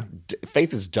 Kind of.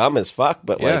 Faith is dumb as fuck,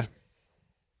 but like,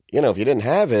 you know, if you didn't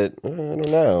have it, I don't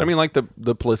know. I mean, like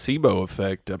the placebo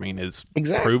effect, I mean, is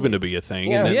Exactly. proven to be a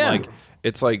thing. Yeah. And then, Yeah. like,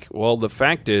 it's like, well, the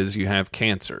fact is you have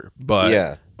cancer, but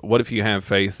Yeah. what if you have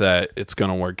faith that it's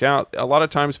going to work out? A lot of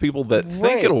times people that Right.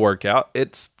 think it'll work out,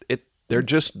 they're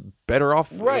just better off.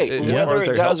 right. as far Whether as it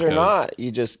their does health or goes. not,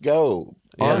 you just go.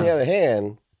 On Yeah. the other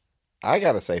hand, I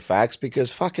got to say facts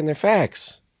because fucking they're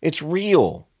facts. It's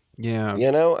real. Yeah. You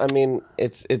know? I mean,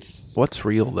 it's What's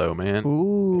real though, man?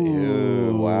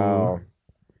 Ooh, wow.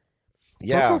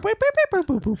 Yeah. Hey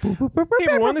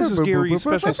everyone, this is Gary's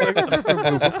special segment.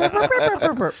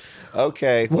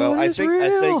 Okay. Well, What I is think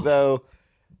real? though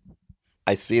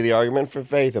I see the argument for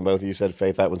faith, and both of you said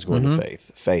faith. That one's going to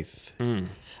faith. Faith.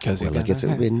 Well, I guess it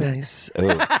would be nice. Oh.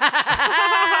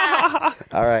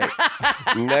 All right.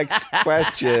 Next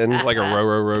question. Like a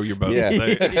row your boat. Yeah.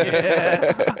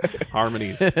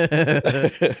 Harmonies. What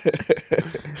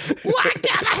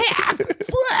can I have?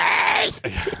 Please!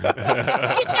 Get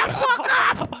the fuck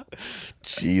up!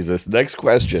 Jesus. Next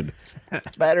question.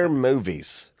 Better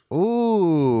movies.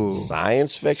 Ooh.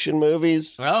 Science fiction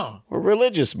movies Oh. or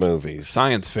religious movies?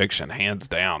 Science fiction, hands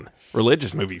down.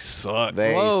 Religious movies suck.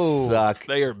 They Whoa. suck.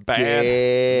 They are bad.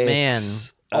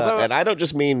 dicks. Man. And I don't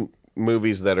just mean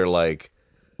movies that are like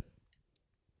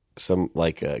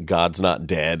God's Not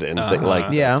Dead and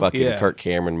like Yeah. fucking Yeah. Kirk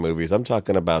Cameron movies. I'm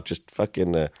talking about just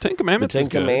fucking Ten the Commandments. Ten is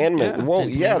good. Commandments. Yeah. Well, Ten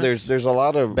yeah, Commandments. there's a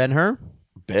lot of Ben-Hur?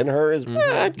 Ben-Hur is.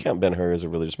 I'd count Ben-Hur as a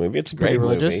religious movie. It's a Pretty great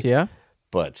religious, movie, yeah.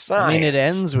 but science. I mean, it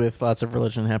ends with lots of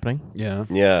religion happening. Yeah.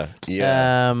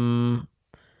 Yeah.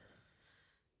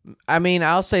 I mean,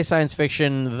 I'll say science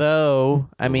fiction, though.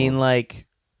 I mean, like,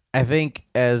 I think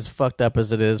as fucked up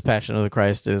as it is, Passion of the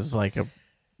Christ is like a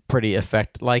pretty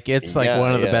like it's like Yeah,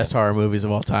 one of the yeah. best horror movies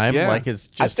of all time. Yeah. Like it's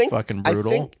just fucking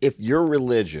brutal. I think if you're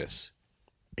religious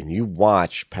and you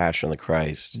watch Passion of the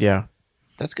Christ, Yeah.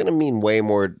 that's going to mean way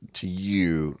more to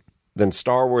you than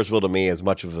Star Wars will to me, as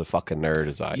much of a fucking nerd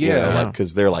as I. You know, Yeah. like,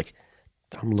 because they're like,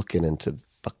 I'm looking into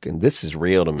fucking, this is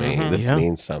real to me. This Yeah.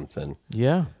 means something.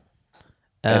 Yeah.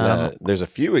 And there's a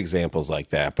few examples like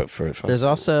that, but There's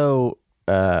also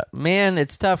man,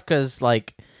 it's tough because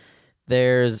like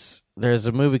there's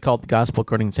a movie called The Gospel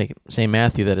According to St.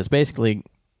 Matthew that is basically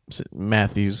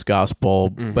Matthew's gospel,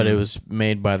 but it was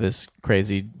made by this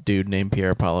crazy dude named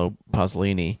Pier Paolo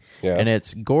Pasolini. Yeah. And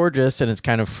it's gorgeous and it's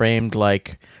kind of framed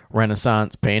like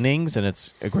Renaissance paintings, and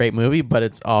it's a great movie, but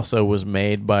it's also was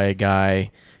made by a guy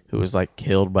who was like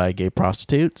killed by a gay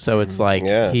prostitute. So it's like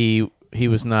Yeah. he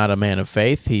was not a man of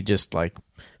faith. He just like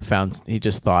he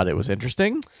just thought it was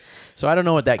interesting. So I don't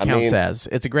know what that counts mean- as.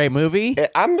 It's a great movie.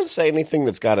 I'm gonna say anything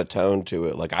that's got a tone to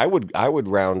it. Like I would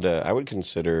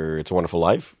consider It's a Wonderful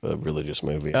Life a religious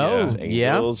movie. Oh, It's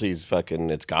yeah. angels. He's fucking.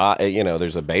 It's God. You know,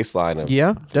 there's a baseline of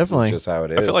Yeah, this definitely. is just how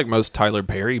it is. I feel like most Tyler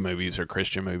Perry movies are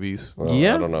Christian movies. Well,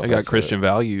 Yeah. I don't know. If They got that's Christian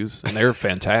values, and they're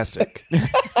fantastic.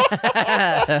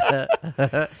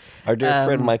 Our dear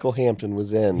friend Michael Hampton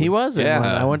was in. He was in one.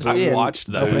 I went to see it.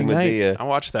 watched that. Opening night. Medea. I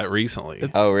watched that recently.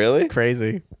 Oh, really?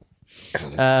 Crazy.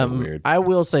 That's so weird. I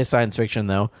will say science fiction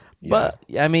though, but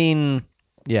I mean,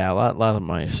 yeah, a lot of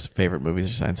my favorite movies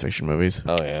are science fiction movies.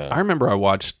 Oh yeah. I remember I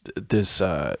watched this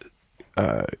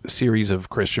series of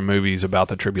Christian movies about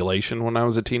the tribulation when I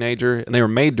was a teenager, and they were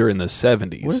made during the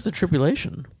 70s. What is the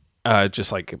tribulation?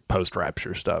 Just like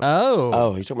post-rapture stuff.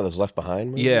 Oh, you talking about those Left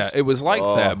Behind movies? Yeah, it was like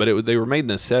that, but they were made in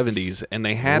the 70s, and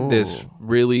they had this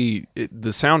really... the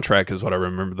soundtrack is what I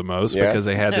remember the most, Yeah. because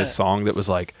they had this song that was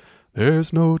like,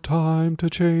 "There's no time to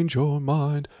change your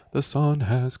mind. The sun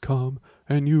has come,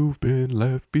 and you've been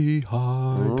left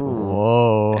behind."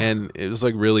 Whoa. And it was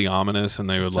like really ominous, and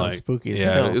they would sounds like... spooky as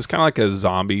yeah, hell. it was kind of like a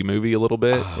zombie movie a little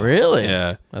bit. Really?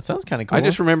 Yeah. That sounds kind of cool. I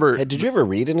just remember... Hey, did you ever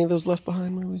read any of those Left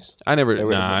Behind movies? I never... They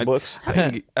were Nah, in the books?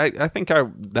 I think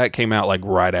that came out like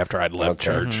right after I'd left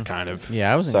church, kind of.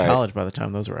 Yeah, I was in Sorry. college by the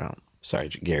time those were out. Sorry,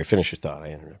 Gary. Finish your thought. I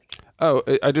interrupted. Oh,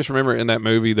 I just remember in that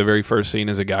movie, the very first scene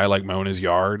is a guy like mowing his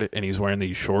yard, and he's wearing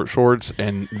these short shorts,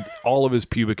 and all of his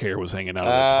pubic hair was hanging out of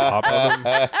the top of him.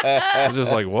 I was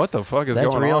just like, what the fuck is That's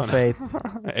going real on? faith.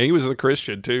 And he was a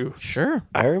Christian, too. Sure.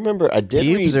 I remember I did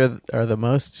Pubes read. are the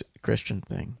most Christian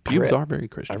thing. Pubes are very I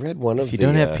Christian. read one of If you the.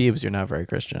 don't have pubes, you're not very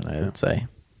Christian, I would say.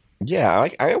 Yeah,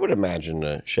 I would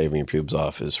imagine shaving your pubes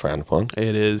off is frowned upon.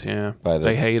 It is, yeah. By the-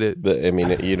 They hate it. But I mean,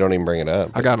 you don't even bring it up.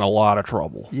 I got in a lot of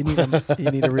trouble. You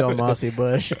need a real mossy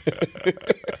bush.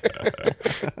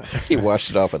 He washed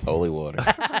it off with holy water.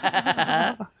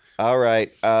 All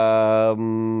right.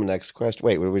 Next question.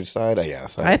 Wait, what did we decide? Oh, yeah.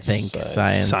 I think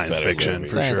science. Science Better fiction,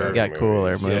 movies. for Science sure. has got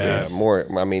cooler movies. Yeah, more.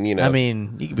 I mean, you know. I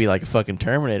mean, you could be like a fucking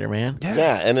Terminator, man.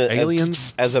 yeah, and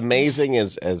Aliens. as amazing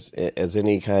as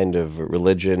any kind of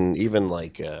religion, even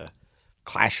like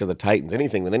Clash of the Titans,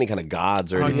 anything with any kind of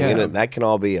gods or anything in it, that can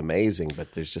all be amazing.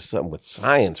 But there's just something with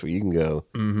science where you can go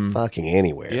fucking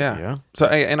anywhere. Yeah. Yeah. So,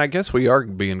 and I guess we are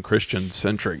being Christian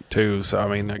centric too. So, I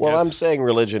mean, I Well, guess. I'm saying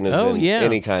religion is Oh, in yeah.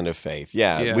 any kind of faith.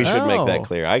 Yeah, Yeah. we should make that Oh.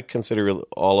 clear. I consider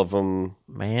all of them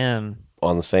Man.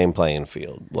 on the same playing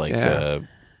field. Like, Yeah.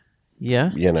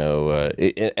 Yeah. you know,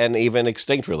 and even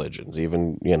extinct religions,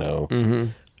 even, you know,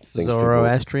 things people-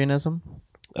 Zoroastrianism.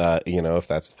 you know, if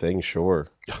that's the thing, sure.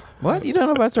 What? You don't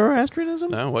know about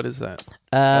Zoroastrianism? No, what is that?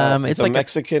 It's a like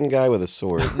Mexican guy with a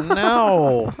sword.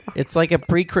 no. It's like a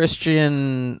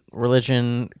pre-Christian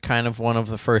religion, kind of one of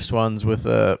the first ones with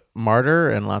a martyr,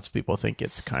 and lots of people think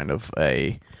it's kind of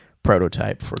a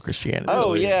prototype for Christianity.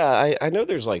 Oh yeah, I know.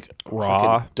 There's like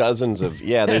Ra. fucking dozens of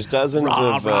there's dozens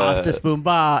Rah, of rah, sis, boom,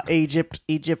 bah, Egypt.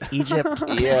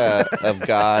 of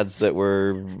gods that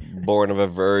were born of a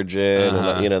virgin.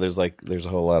 And, there's a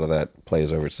whole lot of that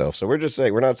plays over itself. So we're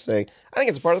not saying. I think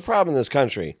it's part of the problem in this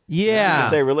country. Yeah. When you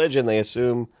say religion, they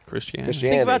assume Christianity.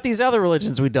 Think about these other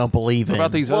religions we don't believe in. What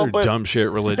about these other dumb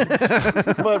shit religions?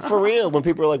 But for real, when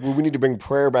people are like, well, we need to bring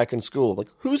prayer back in school. Like,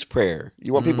 whose prayer?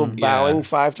 You want people bowing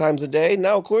 5 times a day?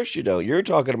 No, of course you don't. You're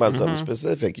talking about something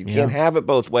specific. You can't have it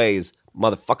both ways,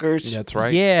 motherfuckers. That's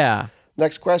right. Yeah.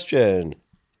 Next question.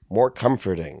 More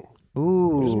comforting.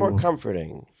 Ooh. Who's more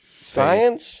comforting?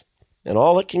 Science and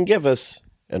all it can give us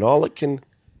and all it can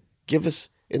give us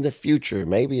in the future.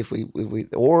 Maybe if we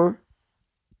or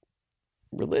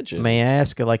religion. May I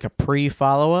ask like a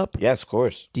pre-follow-up? Yes, of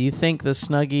course. Do you think the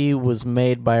Snuggie was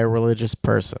made by a religious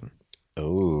person?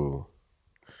 Ooh.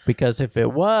 Because if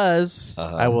it was,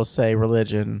 I will say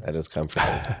religion. That is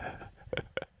comforting.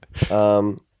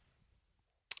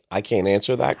 I can't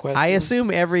answer that question. I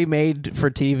assume every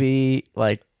made-for-TV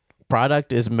like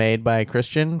product is made by a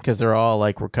Christian because they're all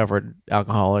like recovered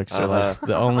alcoholics or like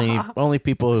the only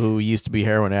people who used to be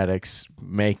heroin addicts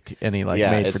make any like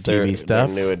made-for-TV stuff.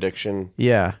 Their new addiction.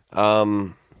 Yeah. We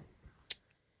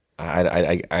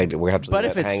have to. But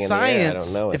if it's science, I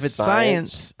don't know. if it's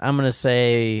science, I'm gonna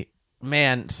say,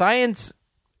 man, science.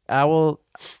 I will,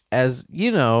 as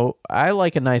you know, I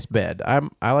like a nice bed.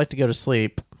 I like to go to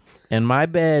sleep, and my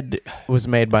bed was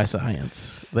made by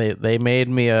science. They made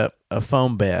me a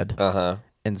foam bed,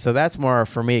 and so that's more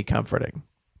for me comforting.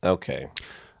 Okay.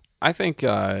 I think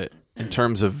in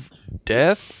terms of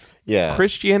death,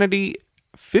 Christianity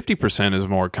 50% is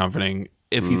more comforting.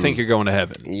 If you think you're going to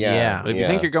heaven, Yeah. But if you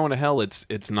think you're going to hell,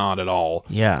 it's not at all.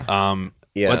 Yeah.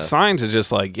 But science is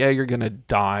just like, you're going to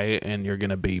die and you're going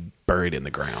to be buried in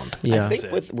the ground. Yeah. I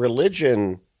think with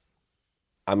religion,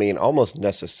 I mean, almost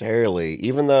necessarily,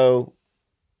 even though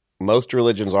most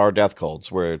religions are death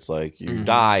cults where it's like you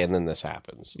die and then this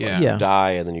happens. Like, Yeah. you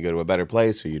die and then you go to a better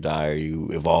place, or you die or you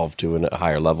evolve to a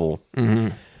higher level.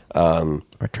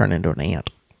 Or turn into an ant.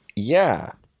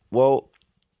 Yeah. Well,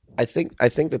 I think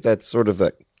that that's sort of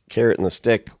the carrot and the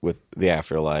stick with the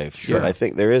afterlife. Sure. But I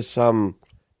think there is some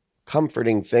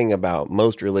comforting thing about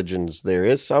most religions. There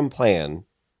is some plan.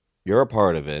 You're a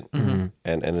part of it, and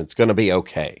it's going to be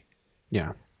okay.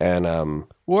 Yeah. And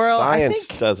Well, I science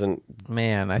think- doesn't.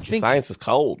 Man, I think Science is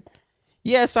cold.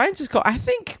 Yeah, science is cool. I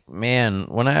think, man,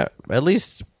 when I at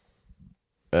least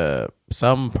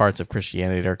some parts of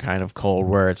Christianity are kind of cold,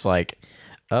 where it's like,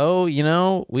 oh,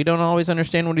 we don't always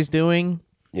understand what he's doing.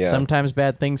 Yeah. Sometimes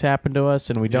bad things happen to us,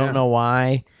 and we don't know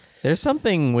why. There's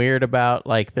something weird about,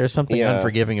 like, there's something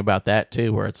unforgiving about that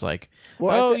too, where it's like,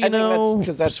 Well, I think that's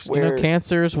because that's where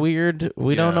cancer's weird.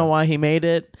 We don't know why he made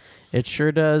it. It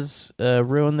sure does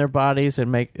ruin their bodies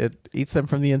and make it eats them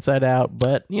from the inside out.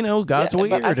 But God's but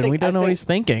weird, I and we don't know what he's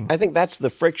thinking. I think that's the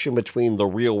friction between the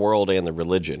real world and the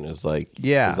religion. Is like,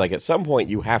 Yeah. is like at some point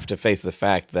you have to face the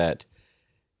fact that,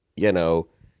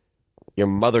 your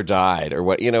mother died or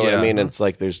what, what I Yeah. mean? It's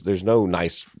like there's no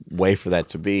nice way for that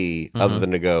to be other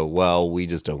than to go, well, we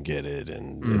just don't get it,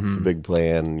 and it's a big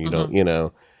plan. You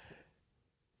don't,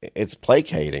 it's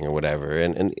placating or whatever,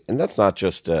 and that's not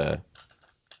just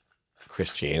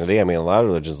Christianity. I mean, a lot of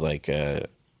religions, like a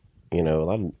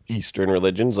lot of Eastern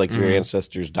religions, like your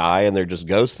ancestors die and they're just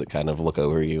ghosts that kind of look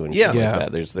over you and shit like Yeah.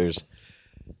 that. There's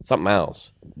something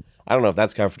else. I don't know if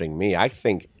that's comforting me. I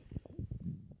think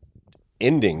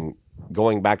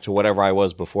going back to whatever I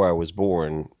was before I was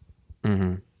born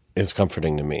is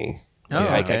comforting to me. Oh,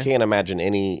 I okay. can't imagine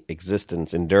any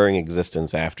enduring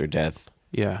existence after death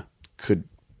Yeah. could,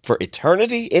 for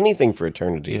eternity, anything for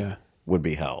eternity Yeah. would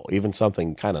be hell. Even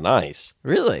something kind of nice.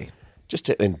 Really? Just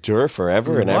to endure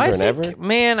forever and Well, ever I and ever. think,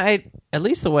 man, at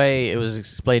least the way it was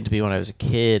explained to me when I was a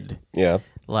kid, Yeah.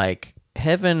 like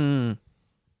heaven.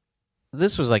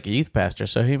 This was like a youth pastor,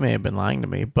 so he may have been lying to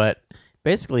me, but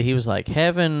basically he was like,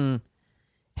 heaven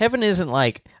isn't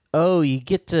like, oh, you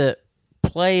get to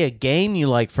play a game you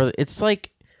like for. It's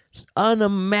like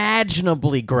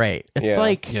unimaginably great. It's Yeah.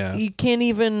 like Yeah. you can't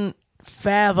even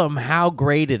fathom how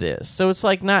great it is. So it's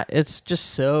like it's just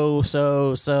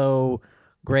so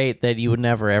great that you would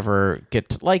never ever get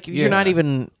to, like, you're not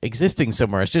even existing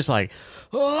somewhere. It's just like,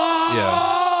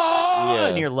 Yeah.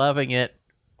 and you're loving it.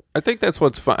 I think that's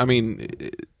what's fun. I mean,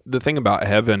 the thing about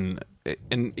heaven,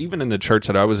 and even in the church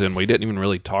that I was in, we didn't even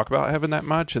really talk about heaven that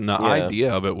much. And the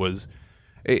idea of it was,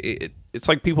 it's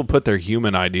like people put their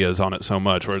human ideas on it so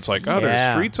much, where it's like, oh,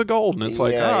 there's streets of gold, and it's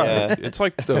like, it's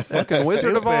like the fucking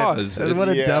Wizard of Oz. What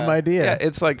a dumb idea. Yeah,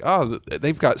 it's like, oh,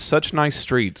 they've got such nice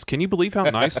streets. Can you believe how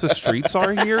nice the streets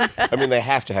are here? I mean, they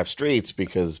have to have streets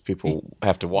because people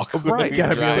have to walk. Right,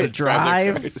 Gotta be able to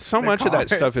drive. So much of that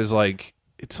stuff is like,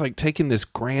 it's like taking this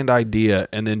grand idea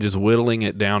and then just whittling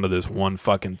it down to this one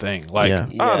fucking thing. Like,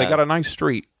 oh, they got a nice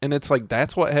street, and it's like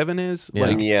that's what heaven is. Yeah.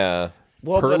 Like,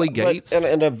 Well, pearly gates. But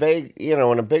in a vague, in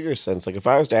a bigger sense, like if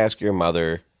I was to ask your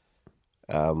mother,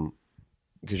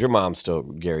 because your mom's still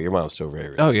very religious,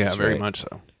 oh yeah, very right? much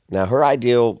so. Now, her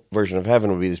ideal version of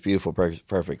heaven would be this beautiful,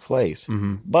 perfect place.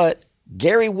 Mm-hmm. But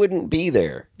Gary wouldn't be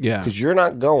there. Yeah. Because you're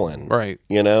not going. Right.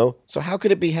 So how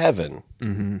could it be heaven?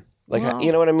 Mm-hmm. Like,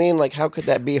 you know what I mean? Like, how could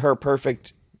that be her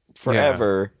perfect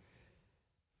forever?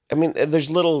 Yeah.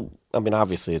 I mean,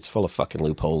 obviously it's full of fucking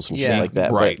loopholes and shit like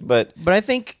that. Right. But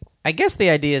I guess the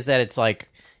idea is that it's like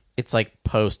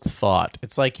post thought.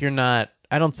 It's like you're not.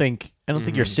 I don't think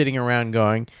you're sitting around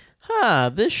going,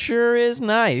 this sure is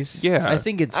nice. Yeah. I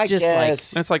think it's I just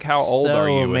guess. like It's like, how old so are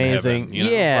you? amazing. In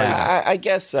heaven, Yeah. I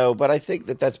guess so. But I think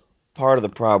that's part of the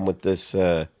problem with this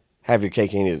have your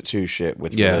cake and eat it too shit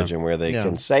with religion, where they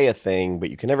can say a thing,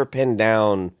 but you can never pin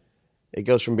down. It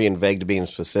goes from being vague to being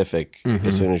specific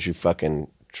as soon as you fucking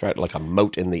try, like a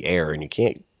moat in the air, and you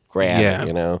can't grab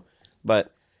it,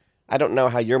 But I don't know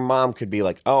how your mom could be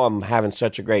like, oh, I'm having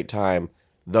such a great time,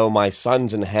 though my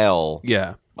son's in hell.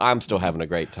 Yeah. I'm still having a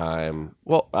great time.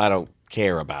 Well, I don't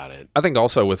care about it. I think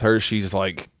also with her, she's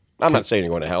like, I'm not saying you're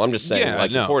going to hell. I'm just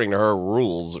saying, no. according to her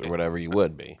rules or whatever, you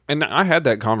would be. and I had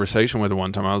that conversation with her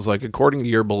one time. I was like, according to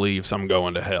your beliefs, I'm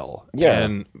going to hell.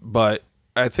 Yeah. But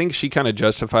I think she kind of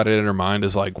justified it in her mind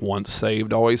as like, once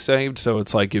saved, always saved. So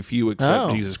it's like, if you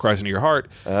accept Jesus Christ into your heart,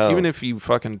 even if you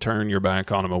fucking turn your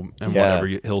back on him and whatever,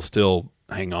 he'll still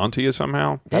hang on to you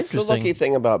somehow. That's the lucky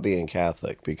thing about being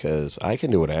Catholic, because I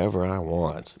can do whatever I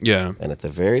want. Yeah. And at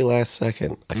the very last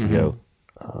second, I can go,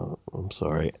 oh, I'm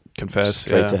sorry. Confess.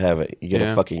 Straight to heaven. You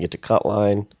get you get to cut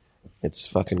line. It's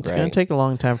fucking great. It's going to take a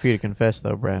long time for you to confess,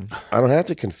 though, Brad. I don't have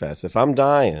to confess. If I'm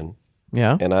dying,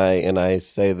 and I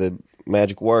say the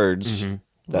magic words,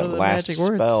 that last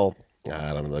spell.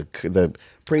 I don't know. The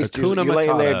priest, you're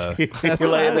laying there, you're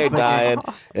laying there dying,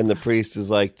 and the priest is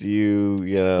like, "Do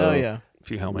you, Oh yeah. If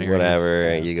you help me, whatever?"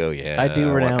 And you go, "Yeah, I do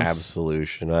renounce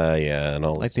absolution." And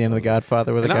all like the end of The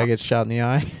Godfather, where the guy gets shot in the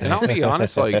eye. And I'll be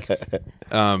honest, like,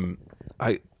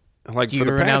 I like Do for you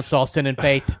the renounce past, all sin and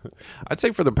faith? I'd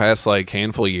say for the past like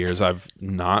handful of years, I've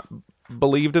not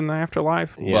believed in the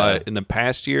afterlife. Yeah. But in the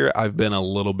past year, I've been a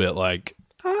little bit like,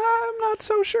 I'm not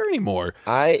so sure anymore.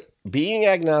 Being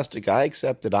agnostic, I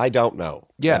accept that I don't know.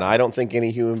 Yeah. And I don't think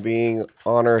any human being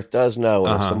on earth does know.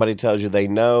 And if somebody tells you they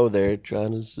know, they're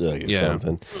trying to sell you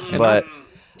something. But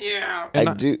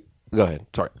I do. Go ahead.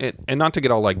 Sorry. And not to get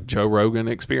all like Joe Rogan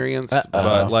experience,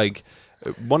 but like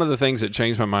one of the things that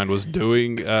changed my mind was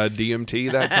doing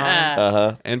DMT that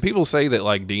time. And people say that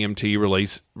like DMT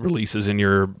releases in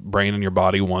your brain and your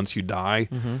body once you die.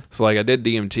 So like I did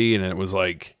DMT, and it was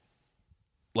like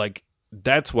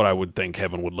that's what I would think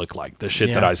heaven would look like. The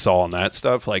shit that I saw on that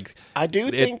stuff, like I do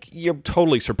think your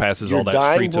totally surpasses all that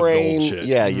dying streets brain, of gold shit.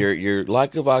 Yeah, your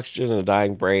lack of oxygen in a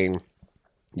dying brain,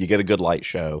 you get a good light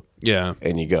show. Yeah.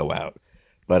 And you go out.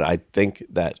 But I think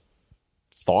that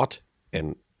thought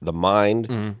and the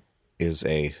mind is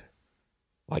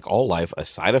like all life, a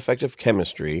side effect of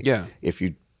chemistry. Yeah. If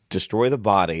you destroy the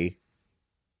body,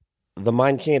 the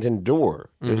mind can't endure.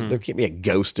 There can't be a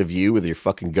ghost of you with your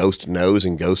fucking ghost nose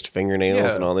and ghost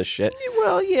fingernails and all this shit.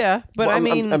 Well, yeah, but Well, I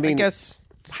mean, I guess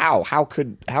how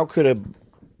could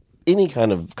any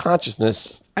kind of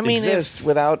consciousness exist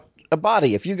without a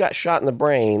body? If you got shot in the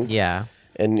brain,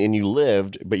 and you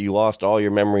lived, but you lost all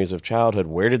your memories of childhood,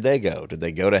 where did they go? Did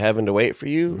they go to heaven to wait for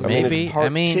you? Maybe. I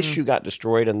mean, tissue got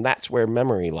destroyed, and that's where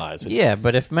memory lies.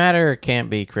 But if matter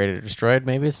can't be created or destroyed,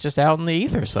 maybe it's just out in the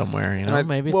ether somewhere.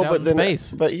 Maybe it's out in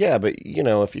space. But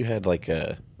if you had like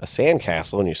a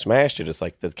sandcastle and you smashed it, it's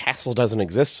like the castle doesn't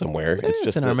exist somewhere. It's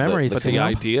just in our memories. But the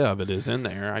idea of it is in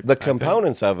there. The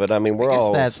components of it. I mean, we're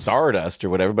all stardust or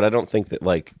whatever, but I don't think that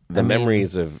like the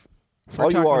memories of all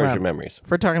you are is your memories.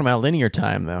 If we're talking about linear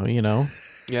time, though,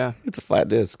 Yeah, it's a flat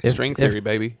disk. String theory,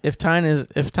 baby. If time is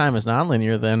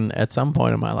non-linear, then at some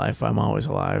point in my life I'm always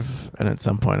alive, and at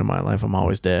some point in my life I'm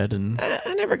always dead. And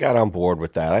I never got on board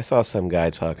with that. I saw some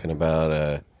guy talking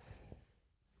about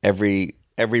every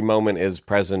moment is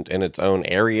present in its own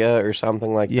area or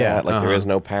something like that. Like there is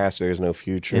no past, there is no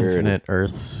future. Infinite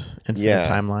Earths, infinite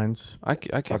timelines. I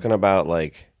talking about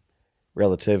like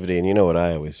relativity, and you know what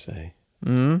I always say.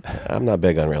 I'm not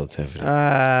big on relativity.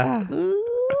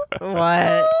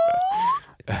 What?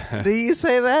 Do you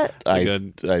say that? I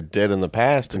Good. did in the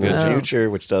past and in the Good. future,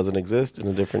 which doesn't exist in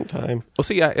a different time. Well,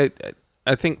 see,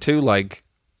 I think too, like,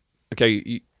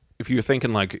 okay, if you're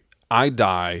thinking like, I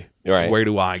die, Right. where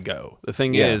do I go? The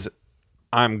thing Yeah. is,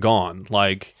 I'm gone.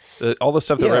 Like, all the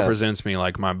stuff that Yeah. represents me,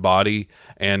 like my body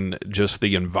and just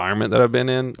the environment that I've been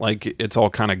in, like, it's all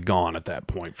kind of gone at that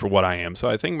point for what I am. So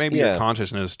I think maybe Yeah. your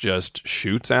consciousness just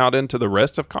shoots out into the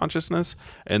rest of consciousness,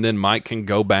 and then Mike can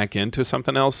go back into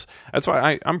something else. That's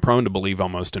why I'm prone to believe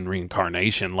almost in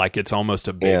reincarnation, like it's almost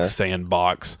a big Yeah.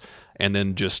 sandbox, and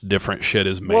then just different shit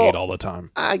is made Well, all the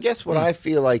time. I guess what I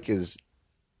feel like is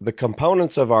the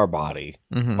components of our body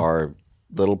are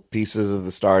little pieces of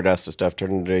the stardust of stuff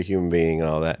turned into a human being and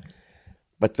all that.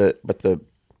 But the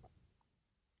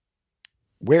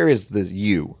where is the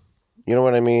you? You know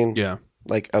what I mean? Yeah.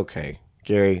 Like, okay,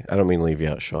 Gary, I don't mean to leave you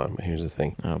out, Sean, but here's the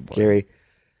thing. Oh, boy. Gary,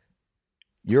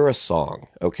 you're a song,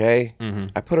 okay? Mm-hmm.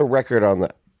 I put a record on the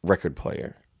record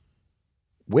player.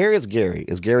 Where is Gary?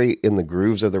 Is Gary in the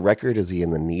grooves of the record? Is he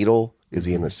in the needle? Is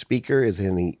he in the speaker? Is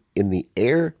he in the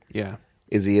air? Yeah.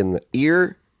 Is he in the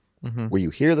ear where you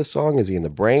hear the song? Is he in the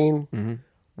brain?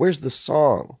 Where's the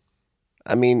song?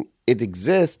 I mean, it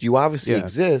exists. You obviously Yeah.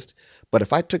 exist. But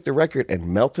if I took the record and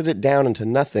melted it down into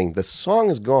nothing, the song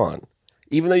is gone.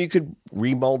 Even though you could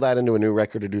remold that into a new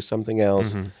record or do something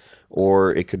else,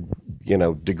 or it could,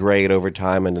 degrade over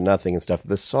time into nothing and stuff.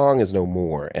 The song is no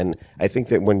more. And I think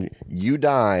that when you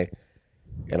die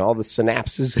and all the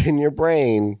synapses in your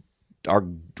brain are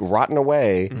rotten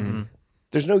away,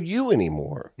 there's no you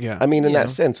anymore. Yeah. I mean, in that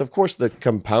sense, of course, the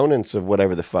components of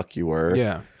whatever the fuck you were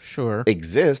Yeah. Sure.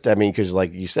 exist. I mean, because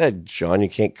like you said, Sean, you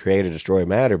can't create or destroy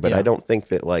matter, but Yeah. I don't think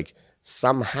that like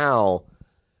somehow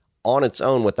on its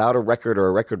own, without a record or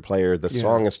a record player, the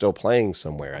song is still playing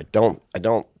somewhere. I don't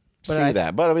see I-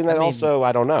 that. But I mean, that also,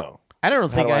 I don't know. I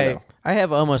don't think do I know? I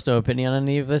have almost no opinion on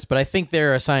any of this, but I think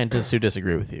there are scientists who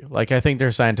disagree with you. Like, I think there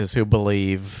are scientists who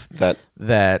believe That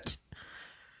that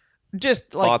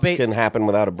just like thoughts can happen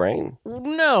without a brain.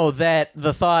 no, that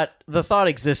the thought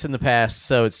exists in the past,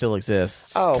 so it still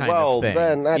exists. Oh, kind well, of thing.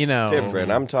 then that's you know,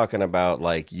 different. I'm talking about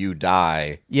like you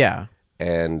die Yeah,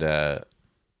 and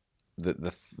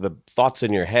the thoughts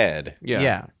in your head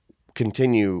yeah,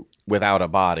 continue without a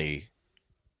body.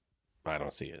 I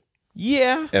don't see it.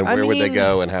 yeah. And I where would they mean,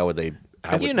 go? And how would they?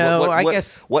 How would, You know, I what,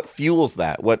 guess- what fuels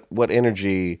that? What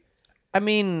energy? I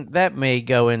mean, that may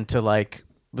go into like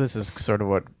this is sort of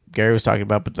what Gary was talking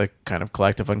about, but the kind of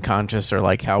collective unconscious, or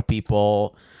like how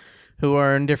people who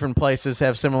are in different places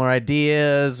have similar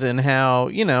ideas, and how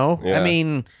Yeah. I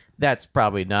mean, that's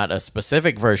probably not a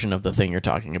specific version of the thing you're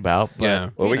talking about. But, Yeah.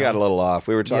 Well, we got a little off.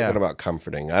 We were talking Yeah. about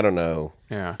comforting. I don't know.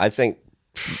 Yeah. I think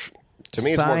to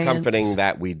me, it's more Science comforting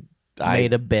that we.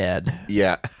 made a bed,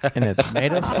 Yeah. and it's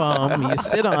made of foam. You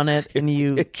sit on it, and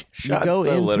you Shot go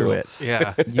so into literal. it.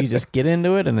 Yeah. You just get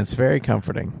into it, and it's very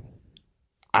comforting.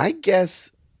 I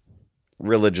guess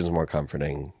religion's more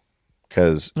comforting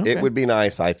because Okay. it would be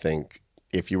nice, I think,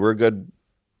 if you were a good,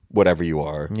 whatever you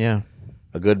are, Yeah,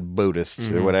 a good Buddhist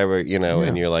or whatever, and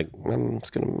you're like,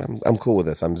 I'm cool with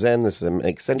this. I'm Zen. This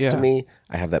makes sense to Yeah. me.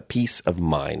 I have that peace of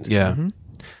mind. Yeah.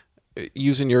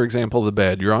 Using your example of the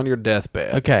bed, you're on your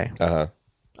deathbed. okay. Uh-huh.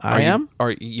 I am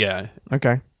Yeah.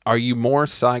 okay. Are you more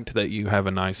psyched that you have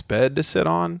a nice bed to sit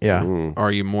on? Yeah. Or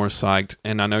are you more psyched?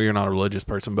 And I know you're not a religious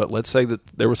person, but let's say that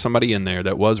there was somebody in there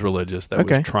that was religious that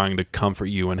Okay. was trying to comfort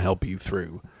you and help you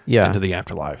through Yeah. into the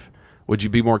afterlife. Would you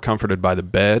be more comforted by the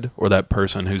bed or that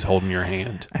person who's holding your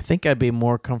hand? I think I'd be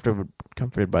more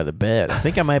comforted by the bed. I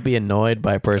think I might be annoyed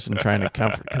by a person trying to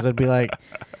comfort, because I'd be like,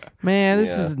 "Man,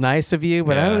 this is nice of you,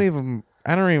 but I Yeah.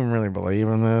 don't even really believe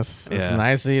in this. It's Yeah.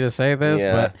 nice of you to say this,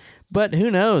 Yeah. but who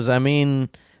knows? I mean,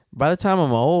 by the time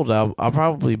I'm old, I'll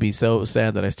probably be so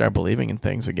sad that I start believing in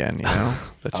things again. You know,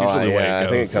 That's usually the way I it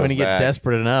think it goes. comes when you get back.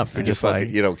 desperate enough, you're just like,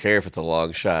 you don't care if it's a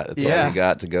long shot. It's all Yeah. you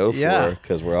got to go Yeah. for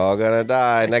because we're all gonna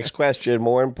die. Next question,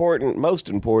 most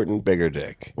important, bigger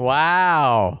dick.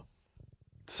 wow,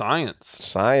 Science.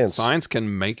 Science. Science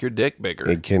can make your dick bigger.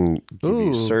 It can give you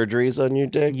Ooh. surgeries on your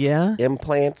dick. yeah,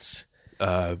 Implants,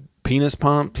 Penis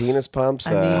pumps. penis pumps,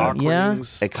 cock Yeah.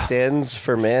 rings. extends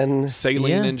for men. Saline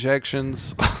Yeah.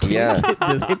 injections. Yeah.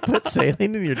 do they put saline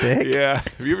in your dick? yeah.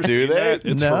 Have you ever Do seen they? that?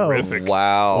 It's No. horrific.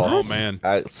 Wow. Oh, man.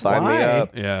 Sign me Why?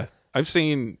 up. Yeah. I've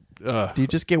seen Do you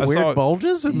just get I weird saw-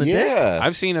 bulges in the dick? Yeah.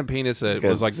 I've seen a penis that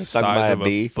Like was like the stung by size a of a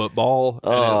bee? football,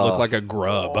 and it looked like a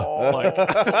grub. Like,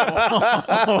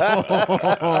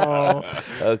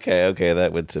 Okay,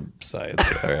 that went to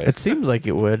science. All right. It seems like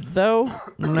it would, though.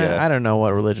 Yeah. I don't know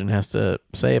what religion has to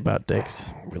say about dicks.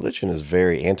 Religion is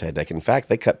very anti-dick. In fact,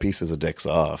 they cut pieces of dicks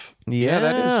off. Yeah,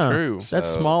 that is true. That's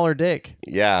smaller dick.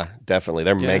 Yeah, definitely.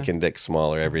 They're making dicks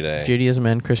smaller every day. Judaism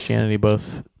and Christianity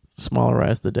both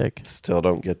smallerize the dick. Still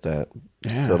don't get that.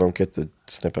 Yeah. Still don't get the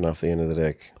snipping off the end of the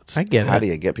dick. I get How it. do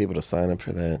you get people to sign up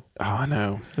for that? oh, I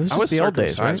know. was I just was the old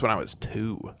days, circumcised right? when I was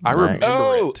 2. I Nice. remember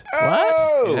it.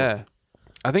 What? Yeah.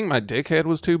 I think my dick head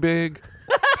was too big.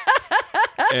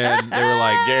 And they were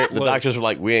like, Garrett, the look, doctors were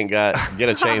like, "We ain't got get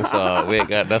a chainsaw. We ain't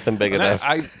got nothing big and enough."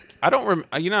 I don't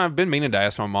I've been meaning to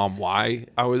ask my mom why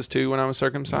I was 2 when I was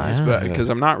circumcised, but because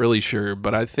I'm not really sure.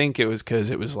 But I think it was because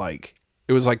it was like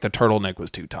the turtleneck was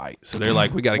too tight. So they're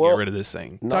like, we got to Well, get rid of this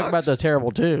thing. Talk about the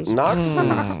terrible twos. Knox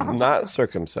is not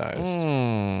circumcised.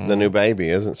 The new baby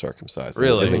isn't circumcised.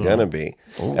 Really? Isn't going to be.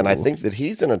 And I think that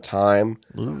he's in a time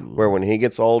where when he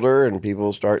gets older and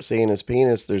people start seeing his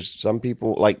penis, there's some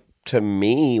people, like to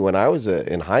me, when I was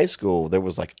in high school, there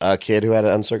was like a kid who had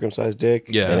an uncircumcised dick.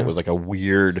 Yeah. And it was like a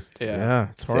weird Yeah,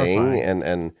 it's thing. horrifying.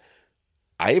 And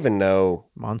I even know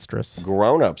Monstrous.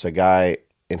 grown-ups, a guy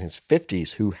in his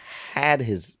 50s who had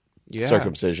his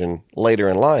circumcision later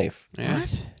in life. Yeah.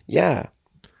 What? Yeah.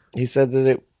 He said that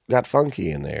it got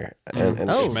funky in there. And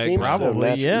Oh, it seems probably,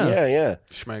 so natural. yeah.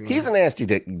 Schmegma. He's a nasty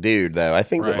dude, though. I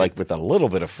think that, Right. like, with a little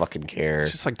bit of fucking care.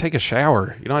 Just like take a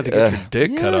shower. You don't have to get your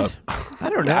dick cut up. I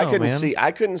don't know,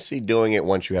 I couldn't see doing it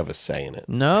once you have a say in it.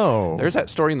 No. There's that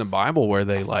story in the Bible where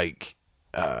they like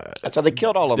That's how they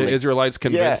killed all of the them. Israelites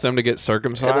convinced Yeah. them to get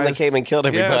circumcised. And then they came and killed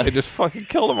Yeah, everybody. they just fucking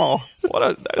killed them all. What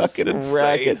a fucking insane.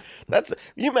 racket. That's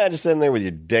you imagine sitting there with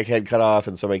your dick head cut off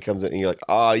and somebody comes in and you're like,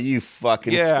 "Oh, you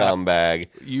fucking Yeah. scumbag!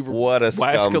 You What a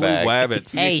wascally scumbag!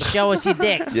 wabbits. Hey, show us your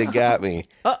dicks. You got me.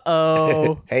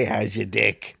 Uh-oh. Hey, how's your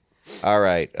dick? All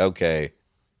right, okay.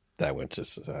 That went to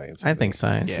science. I think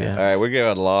science, Yeah. yeah. All right, we're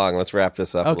going long. Let's wrap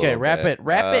this up. Okay, a little wrap bit. it,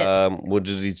 wrap it. We'll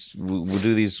do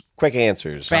these quick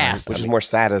answers, Fast. which is more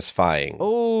satisfying.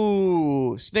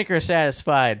 Ooh, Snickers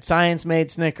satisfied. Science made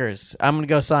Snickers. I'm going to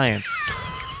go science.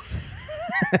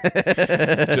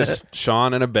 Just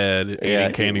Sean in a bed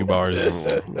eating candy bars.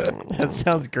 That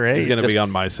sounds great. He's going to Just- be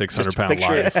on my 600-pound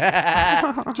picture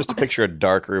life. Just to picture a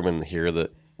dark room and hear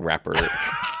the rapper.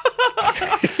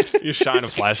 You shine a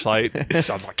flashlight.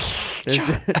 Sean's like,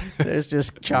 There's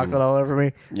just chocolate all over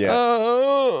me. Yeah.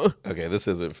 Oh, Okay, this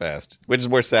isn't fast. Which is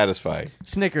more satisfying?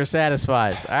 Snickers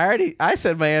satisfies. I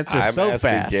said my answer I'm so asking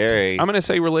fast. Gary. I'm going to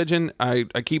say religion. I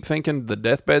keep thinking the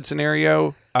deathbed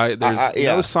scenario. There's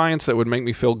yeah. no science that would make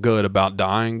me feel good about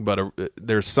dying, but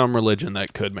there's some religion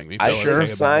that could make me feel I okay think about it.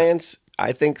 science.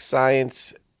 I think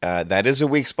science. That is a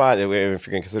weak spot. If you're going to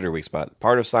consider a weak spot,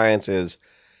 part of science is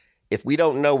if we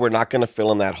don't know, we're not going to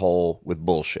fill in that hole with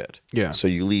bullshit. Yeah. So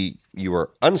you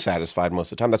are unsatisfied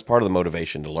most of the time. That's part of the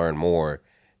motivation to learn more.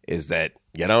 Is that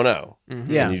you don't know.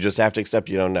 Yeah. And you just have to accept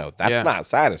you don't know. That's Yeah. not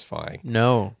satisfying.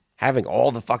 No. Having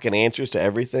all the fucking answers to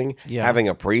everything, Yeah. having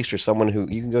a priest or someone who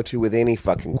you can go to with any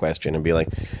fucking question and be like,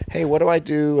 "Hey, what do I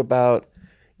do about,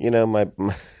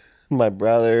 my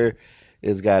brother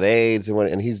has got AIDS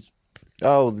and he's,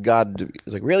 oh God,"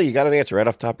 it's like, really, you got an answer right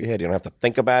off the top of your head. You don't have to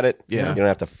think about it. Yeah. You don't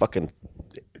have to fucking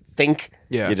think.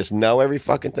 Yeah. You just know every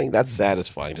fucking thing. That's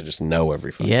satisfying to just know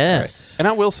every fucking Yes. And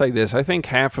I will say this: I think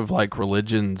half of like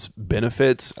religion's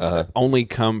benefits only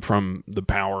come from the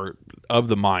power of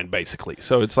the mind, basically.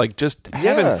 So it's like just Yeah.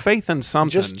 having faith in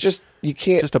something. Just you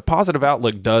can't. Just a positive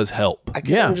outlook does help. I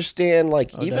can Yeah. understand,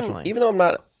 like, definitely. even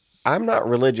though I'm not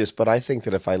religious, but I think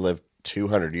that if I lived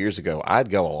 200 years ago, I'd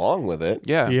go along with it.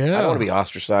 Yeah. I don't want to be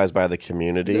ostracized by the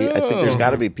community. I think there's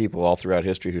got to be people all throughout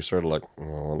history who sort of like,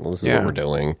 oh, this is Yeah. what we're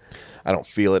doing. I don't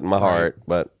feel it in my heart,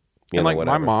 but you And know, like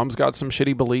whatever. my mom's got some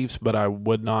shitty beliefs, but I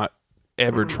would not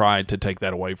ever try to take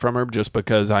that away from her just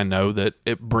because I know that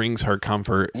it brings her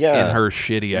comfort Yeah. in her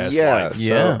shitty ass Yeah,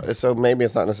 life. so maybe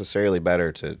it's not necessarily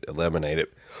better to eliminate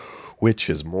it. Which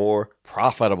is more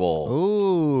profitable?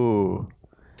 Ooh.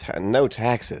 No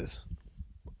taxes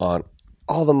on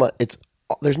all the money.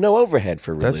 There's no overhead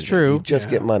for religion. That's true. You just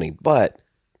get money, but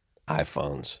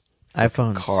iPhones,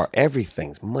 iPhones. car,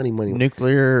 everything's money.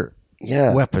 Nuclear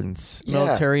Yeah. weapons. Yeah.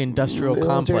 Military-industrial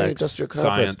complex. Industrial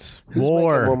complex. Science. Who's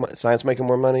War. making more science making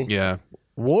more money? Yeah.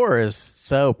 War is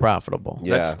so profitable.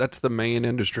 Yeah. That's the main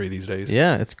industry these days.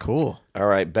 Yeah, it's cool. All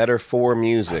right. Better for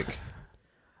music.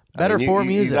 Better for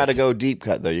music. You got to go deep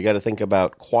cut though. You got to think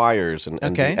about choirs and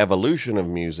Okay. the evolution of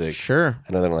music. Sure.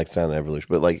 I know they don't like the sound of evolution,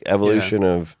 but like evolution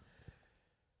of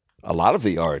a lot of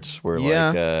the arts were Yeah.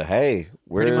 like, hey,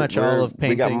 Pretty much all of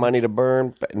we got painting. money to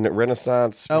burn.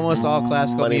 Renaissance. Almost all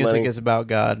classical money, music money. is about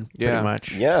God, Yeah. pretty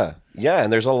much. Yeah, yeah,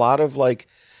 and there's a lot of like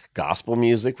gospel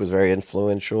music was very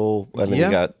influential, and then Yeah.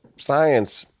 you got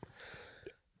science.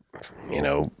 You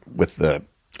know, with the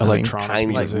Electronic kinds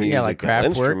music. of music, yeah, like and Kraftwerk.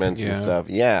 instruments and Yeah. stuff.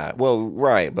 Yeah, well,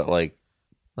 right, but like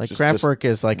Like just Kraftwerk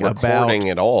is like about. recording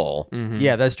it all.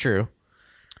 Yeah, that's true.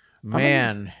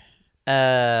 Man,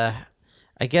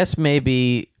 I guess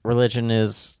maybe religion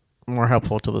is more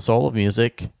helpful to the soul of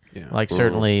music. Yeah. Like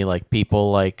certainly, like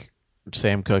people like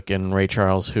Sam Cooke and Ray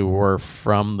Charles who were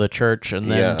from the church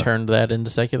and then Yeah. turned that into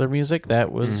secular music.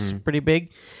 That was pretty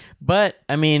big. But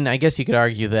I mean, I guess you could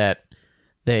argue that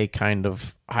they kind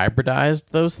of hybridized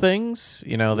those things.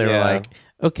 You know, they were Yeah. like,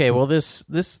 okay, well, this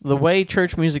the way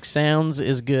church music sounds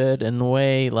is good, and the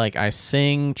way like I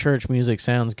sing church music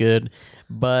sounds good,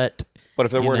 but But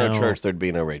if there you were no know- church, there'd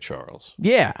be no Ray Charles.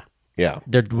 yeah, Yeah,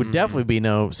 there would definitely be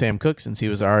no Sam Cooke since he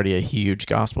was already a huge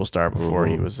gospel star before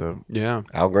he was a Yeah.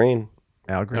 Al Green,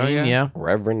 Al Green. yeah. Yeah,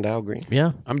 Reverend Al Green.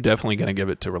 yeah. I'm definitely going to give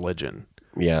it to religion.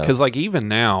 Yeah, Because like even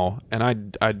now, and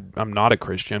I'm not a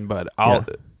Christian, but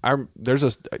I've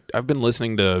been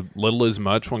listening to Little Is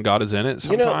Much When God Is in It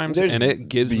You know, sometimes, there's and it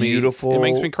gives beautiful- me, it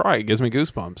makes me cry. It gives me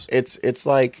goosebumps. it's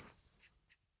like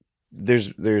there's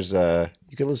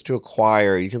you can listen to a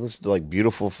choir, you can listen to like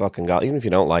beautiful fucking gospel, even if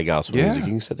you don't like gospel Yeah. music,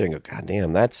 you can sit there and go, God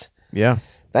damn, that's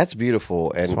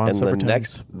beautiful. And Swan and Supper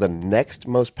the next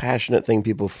most passionate thing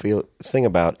people sing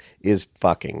about is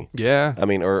fucking. Yeah. I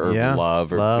mean, or Yeah,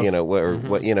 love, or love. you know,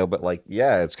 what you know, but like,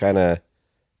 yeah, it's kind of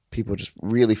people just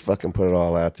really fucking put it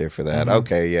all out there for that.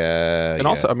 Okay, yeah, And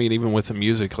also, I mean, even with the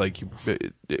music, like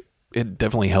it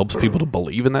definitely helps people to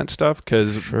believe in that stuff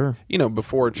because, Sure. you know,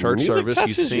 before a church Music service, you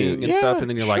touches sing you. and Yeah, stuff, and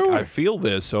then you're like, sure. I feel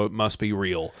this, so it must be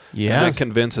real. Yes. And that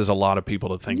convinces a lot of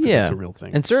people to think that Yeah, it's a real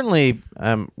thing. and certainly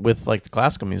with like the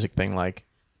classical music thing, like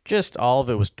just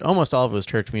almost all of it was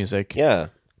church music. yeah.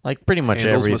 Like pretty much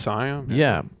Handel's every Messiah.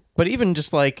 Yeah, but even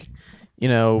just like you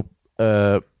know,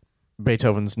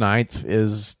 Beethoven's Ninth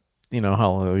is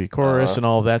Hallelujah chorus and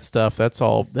all of that stuff. That's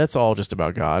all just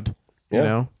about God. You Yeah.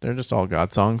 know, they're just all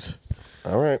God songs.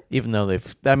 All right. Even though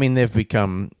they've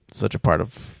become such a part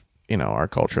of our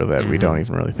culture that we don't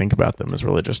even really think about them as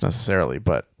religious necessarily.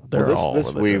 But they're Well, all this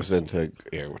religious. weaves into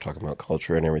we're talking about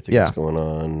culture and everything Yeah. that's going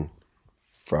on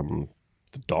from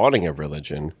the dawning of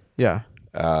religion Yeah.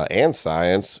 and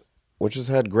science, which has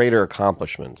had greater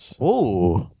accomplishments.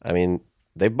 Ooh. I mean,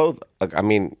 they both. I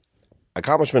mean,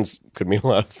 accomplishments could mean a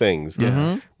lot of things.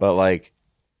 Mm-hmm. But like,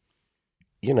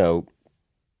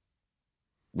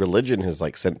 religion has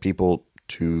like sent people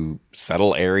to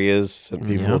settle areas, sent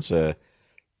people Yeah. to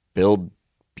build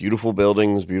beautiful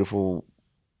buildings, beautiful,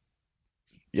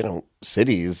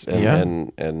 cities,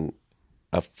 and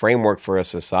a framework for a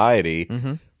society,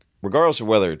 Mm-hmm. regardless of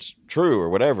whether it's true or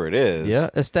whatever it is. Yeah,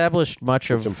 established much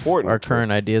of It's important our to-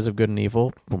 current ideas of good and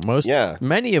evil.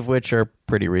 Many of which are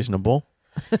pretty reasonable.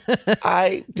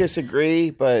 I disagree,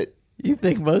 but You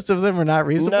think most of them are not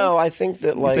reasonable? no, I think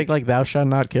that You think like thou shalt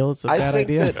not kill is a I bad think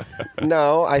idea? that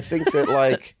no, I think that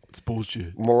like It's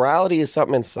bullshit. morality is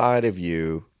something inside of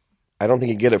you. I don't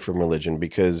think you get it from religion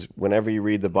because whenever you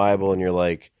read the Bible and you're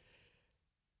like,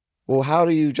 well, how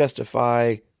do you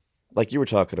justify, like you were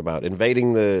talking about,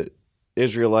 invading the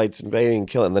Israelites, invading,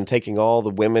 killing, and then taking all the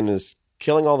women as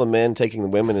killing all the men, taking the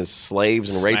women as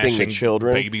slaves and raping the Smashing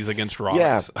children. babies against rocks.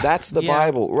 Yeah, that's the Yeah.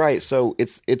 Bible, right? So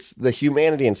it's the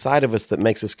humanity inside of us that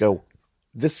makes us go,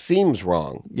 this seems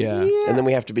wrong, Yeah. and then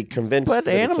we have to be convinced. But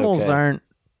that it's animals okay. aren't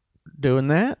doing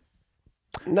that.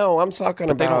 No, I'm talking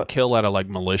But they don't about. kill out of like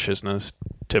maliciousness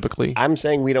typically. I'm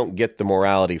saying we don't get the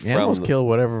morality from. Animals kill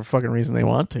whatever fucking reason they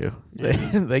want to.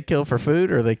 They kill for food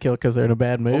or they kill because they're in a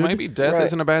bad mood. Well, maybe death Right.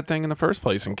 isn't a bad thing in the first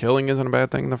place, and killing isn't a bad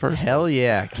thing in the first place. Hell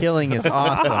yeah, killing is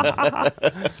awesome.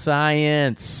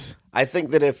 Science. I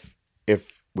think that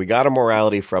if we got a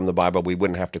morality from the Bible, we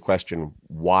wouldn't have to question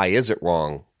why is it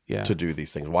wrong Yeah. to do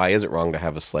these things? Why is it wrong to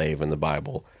have a slave in the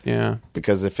Bible? Yeah.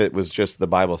 Because if it was just the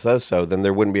Bible says so, then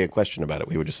there wouldn't be a question about it.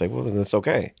 We would just say, well, then that's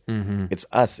okay. Mm-hmm. It's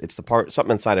us. It's the part,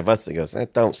 something inside of us that goes,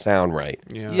 that don't sound right.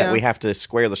 Yeah. That we have to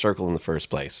square the circle in the first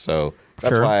place. So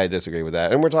that's Sure. why I disagree with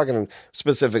that. And we're talking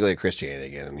specifically Christianity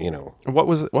again. What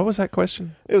was that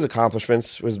question? It was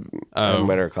accomplishments. It was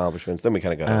better accomplishments. Then we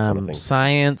kind of got off on a thing.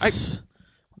 Science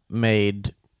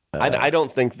made. I don't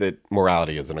think that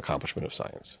morality is an accomplishment of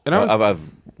science, And I was-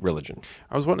 of religion.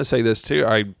 I was wanting to say this too.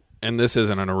 And this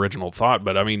isn't an original thought,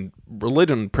 but I mean,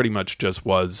 religion pretty much just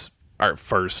was our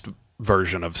first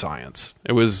version of science.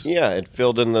 It was it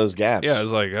filled in those gaps. Yeah, it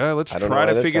was like, let's I don't know try why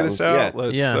to this figure this sounds-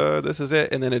 out. yeah. This is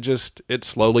it. And then it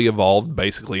slowly evolved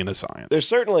basically into science. There's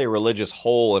certainly a religious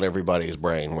hole in everybody's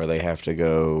brain where they have to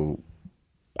go.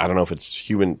 I don't know if it's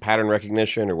human pattern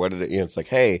recognition or what it. It's like,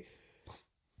 hey,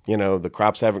 the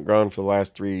crops haven't grown for the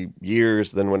last 3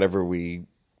 years. Then whenever we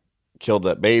killed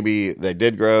that baby, they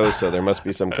did grow, so there must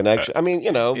be some connection. I mean,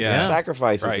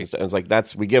 sacrifices Right. and stuff. It's like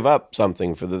we give up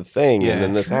something for the thing, and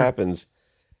then this happens.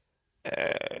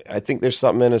 I think there's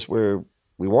something in us where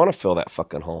we want to fill that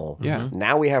fucking hole. Yeah.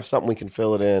 Now we have something we can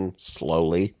fill it in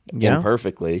slowly, Yeah.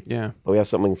 imperfectly. Yeah. But we have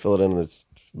something we can fill it in that's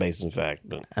based in fact.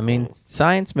 But, I mean,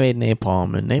 science made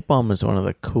napalm, and napalm is one of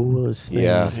the coolest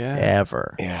things Yeah.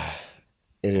 ever. yeah,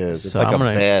 it is. It's So like I'm a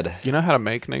gonna- bed. You know how to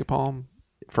make napalm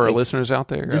for our It's- listeners out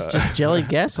there? Just jelly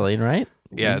gasoline, right?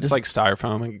 yeah, it's Just- like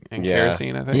styrofoam and Yeah.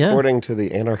 kerosene, I think. Yeah. According to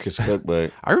the Anarchist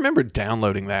Cookbook. I remember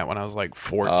downloading that when I was like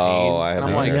 14. Oh, I had and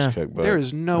the I'm like, Anarchist yeah. Cookbook. there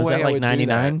is no was way that I like would do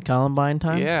 99 that. Columbine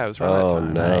time? Yeah, it was around Oh, that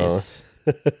time. no. Nice.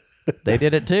 They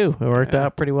did it too. It worked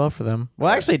out pretty well for them. Well,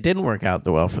 actually, it didn't work out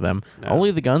well for them. Only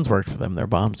the guns worked for them. Their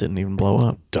bombs didn't even blow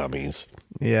up. Dummies.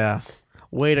 Yeah.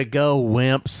 Way to go,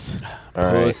 wimps. All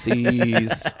right.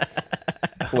 Pussies.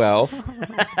 Well,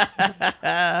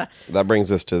 that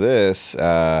brings us to this.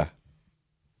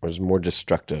 Was more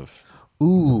destructive.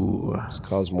 Ooh. It's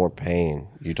caused more pain.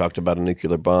 You talked about a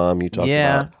nuclear bomb. You talked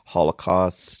Yeah. about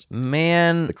Holocaust,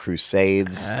 Man, the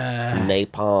Crusades,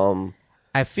 napalm.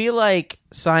 I feel like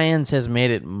science has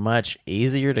made it much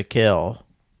easier to kill.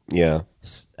 Yeah.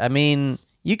 I mean,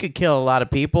 you could kill a lot of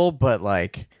people, but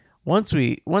like once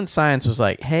science was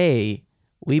like, "Hey,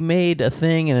 we made a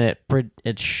thing and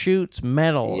it shoots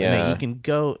metal Yeah. and you can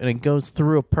go and it goes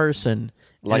through a person."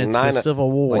 Like and it's the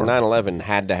Civil War. Like 9/11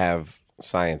 had to have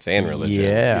science and religion.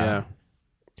 Yeah.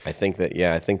 I think that.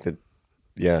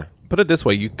 Yeah. Put it this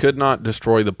way, you could not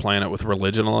destroy the planet with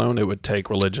religion alone. It would take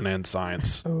religion and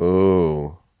science.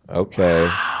 Oh.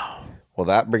 Okay. Well,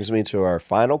 that brings me to our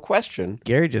final question.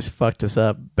 Gary just fucked us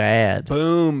up bad.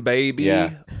 Boom, baby.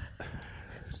 Yeah.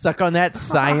 Suck on that,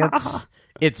 science.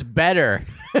 It's better.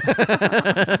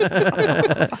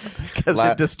 Because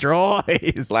it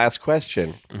destroys. Last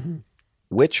question.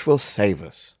 Which will save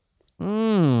us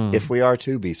if we are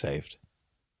to be saved?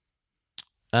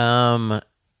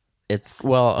 It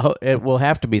will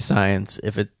have to be science.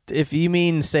 If you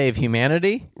mean save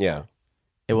humanity, Yeah.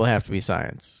 it will have to be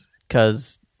science.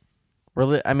 Because,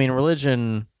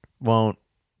 religion won't.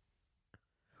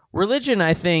 Religion,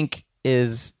 I think,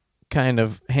 is kind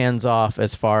of hands off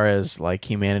as far as like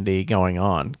humanity going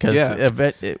on. Because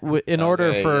in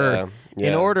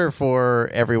order for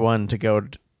everyone to go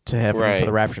to heaven, Right. for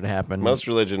the rapture to happen, Most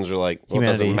religions are like, well, it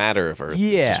Humanity. doesn't matter if Earth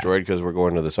Yeah. is destroyed because we're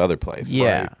going to this other place.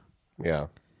 yeah. Right. Yeah.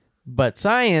 But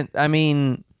science,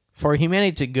 for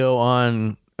humanity to go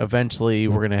on, eventually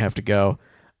we're going to have to go,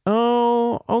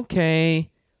 oh, okay,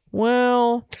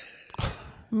 well,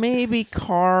 maybe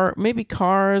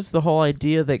cars, the whole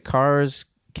idea that cars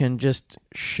can just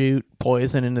shoot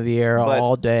poison into the air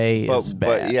all day is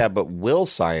bad. But will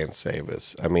science save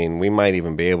us? I mean, we might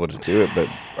even be able to do it, but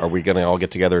are we going to all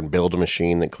get together and build a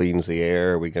machine that cleans the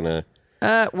air? Are we going to...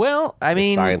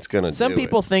 science gonna some do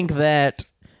people it? think that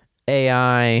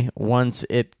AI, once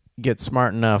it gets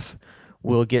smart enough,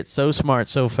 will get so smart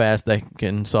so fast that it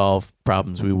can solve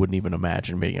problems we wouldn't even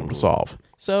imagine being able to solve.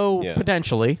 So Yeah.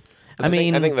 potentially. I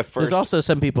think the there's first- also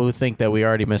some people who think that we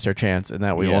already missed our chance and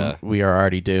that we are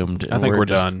already doomed. I and think we're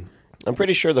just- done. I'm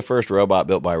pretty sure the first robot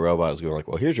built by a robot is going like,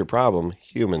 well, here's your problem,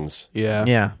 humans. Yeah.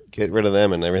 Yeah. Get rid of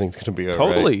them and everything's going to be all right.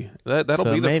 Totally. That'll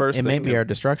So be the first it thing. may be our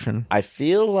destruction. I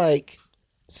feel like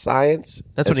science...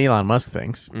 That's what Elon Musk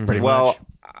thinks, pretty Well, much.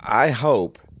 I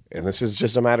hope, and this is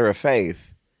just a matter of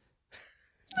faith,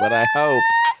 but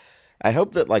I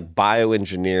hope that like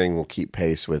bioengineering will keep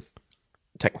pace with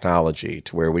technology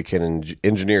to where we can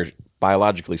engineer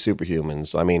biologically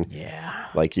superhumans. I mean,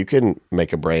 like you can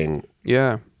make a brain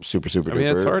Yeah. super I mean,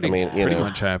 it's duper. already you pretty know,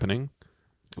 much happening.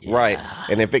 right.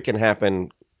 And if it can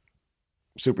happen,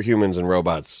 superhumans and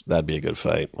robots, that'd be a good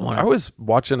fight. I was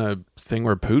watching a thing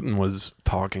where Putin was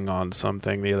talking on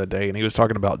something the other day, and he was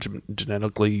talking about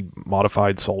genetically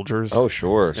modified soldiers. Oh,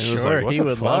 sure. And it was Sure, like, what he the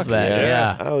would fuck? love that.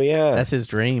 Yeah. Oh, yeah. That's his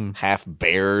dream. half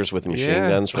bears with machine Yeah.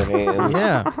 guns for hands.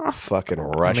 Yeah. Fucking I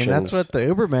Russians. mean, that's what the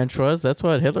Ubermensch was. That's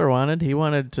what Hitler wanted. He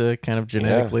wanted to kind of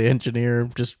genetically engineer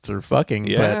just through fucking.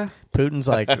 Yeah. But Putin's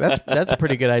like, that's a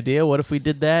pretty good idea. What if we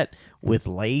did that with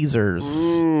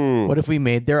lasers? What if we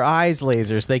made their eyes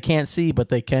lasers? They can't see, but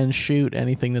they can shoot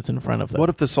anything that's in front of them. What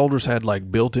if the soldiers had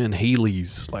like built-in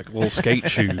Heelys, like little skate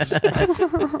shoes?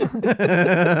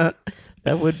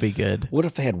 That would be good. What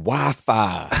if they had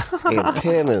Wi-Fi,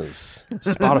 antennas?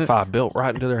 Spotify built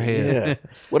right into their head.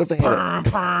 Yeah. What if they had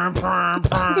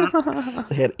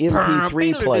they had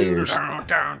MP3 players?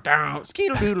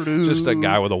 Just a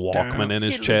guy with a Walkman in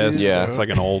his chest. Yeah. It's like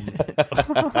an old.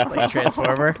 Like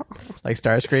Transformer, like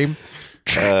Starscream.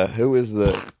 Who is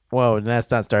the Whoa,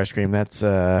 that's not Starscream. That's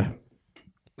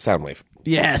Soundwave?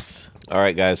 yes. All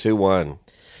right, guys, who won?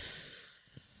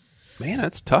 Man,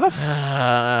 that's tough.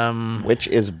 Which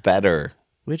is better?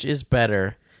 Which is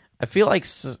better? I feel like.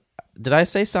 Did I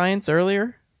say science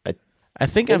earlier? I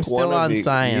think I'm still one of on you-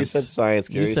 science. You said science.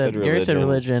 Gary said religion. Gary said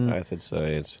religion. I said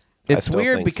science. It's still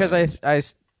weird think because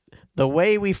science. the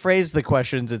way we phrased the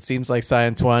questions, it seems like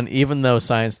science won, even though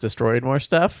science destroyed more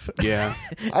stuff. Yeah.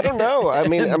 I don't know. I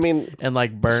mean, And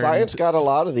like burned. science got a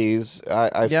lot of these.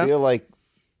 I Yeah.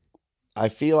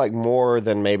 feel like more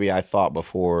than maybe I thought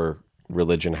before.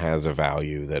 Religion has a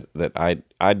value that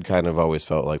I'd kind of always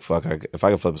felt like fuck. If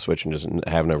I could flip a switch and just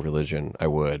have no religion, I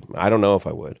would. I don't know if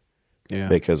I would. Yeah.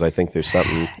 Because I think there's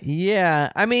something Yeah,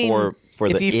 I mean, for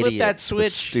if the you flip idiots, that the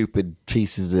switch, stupid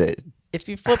pieces of if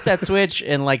you flip that switch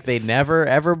and like they never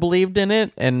ever believed in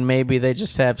it, and maybe they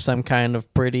just have some kind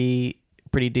of pretty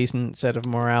decent set of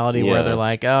morality Yeah. where they're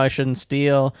like, oh, I shouldn't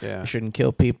steal, Yeah. I shouldn't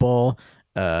kill people.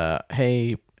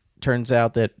 Hey, turns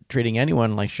out that treating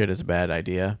anyone like shit is a bad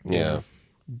idea. yeah.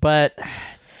 But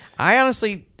I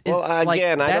honestly, Well, it's like,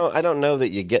 again, I that's- don't know that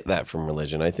you get that from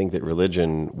religion. I think that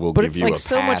religion will But give it's you like a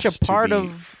so much a pass to part be-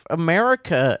 of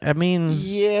America. I mean,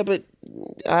 Yeah, but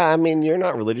I mean, you're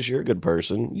not religious. You're a good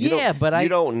person. You yeah, don't, but you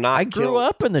don't not. I grew kill-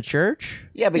 up in the church.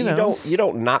 Yeah, but you know.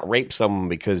 don't not rape someone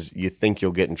because you think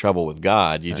you'll get in trouble with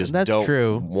God. You just That's don't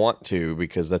true. want to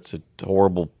because that's a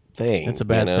horrible thing. It's a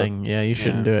bad you know? thing. Yeah, you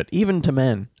shouldn't do it, even to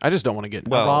men. I just don't want to get.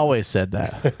 I've always said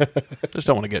that. just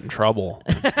don't want to get in trouble.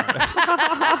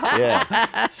 Yeah,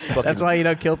 it's fucking, That's why you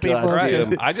don't kill people. God is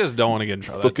 'cause damn. I just don't want to get in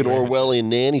trouble. fucking That's- Orwellian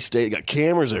nanny state. Got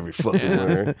cameras every fucking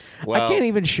where. Well, I can't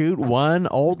even shoot one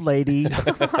old lady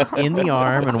in the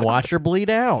arm and watch her bleed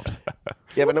out.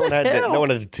 yeah, but no one hell?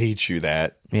 had to teach you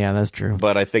that. Yeah, that's true.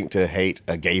 But I think to hate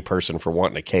a gay person for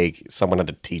wanting a cake, someone had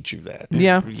to teach you that.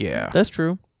 Yeah, Yeah. that's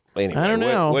true. Anyway, I don't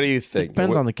know. What do you think?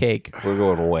 Depends on the cake. We're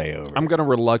going way over. I'm going to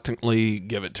reluctantly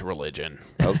give it to religion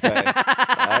Okay,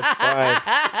 that's fine.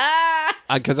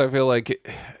 because I feel like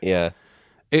Yeah,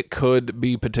 it could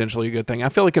be potentially a good thing. I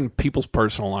feel like in people's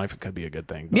personal life, it could be a good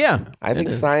thing. But Yeah, I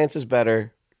think science is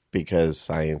better because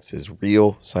science is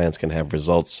real. Science can have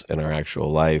results in our actual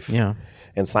life. yeah.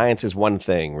 And science is one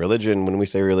thing. Religion, when we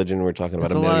say religion, we're talking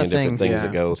about It's a a lot million of different things. things Yeah.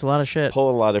 that go It's a lot of shit. pull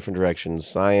in a lot of different directions.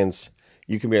 Science,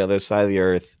 you can be on the other side of the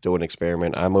earth doing an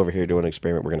experiment. I'm over here doing an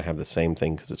experiment. We're going to have the same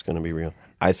thing because it's going to be real.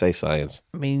 I say science.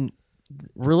 I mean,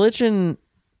 religion.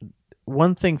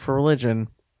 One thing for religion,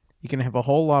 you can have a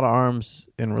whole lot of arms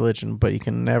in religion, but you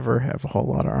can never have a whole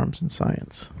lot of arms in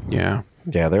science. Yeah.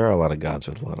 Yeah, there are a lot of gods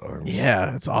with a lot of arms.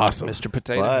 Yeah, it's awesome. Mr.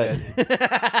 Potato But Head.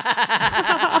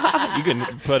 You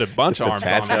can put a bunch of arms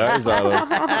attach on it. arms on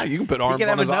them. You can put arms You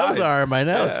can on have a his nose eyes. arm. I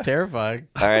know, it's terrifying.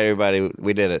 All right, everybody,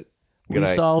 we did it. Good We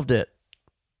night. solved it.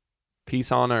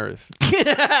 Peace on earth.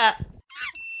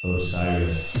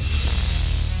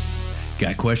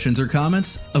 Got questions or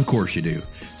comments? Of course you do.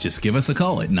 Just give us a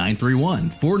call at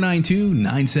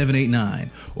 931-492-9789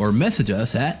 or message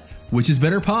us at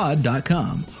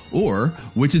whichisbetterpod.com or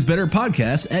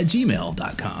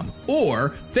whichisbetterpodcast@gmail.com or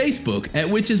Facebook at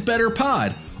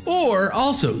whichisbetterpod or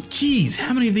also, geez,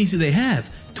 how many of these do they have?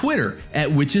 Twitter at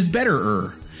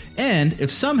whichisbetterer. And if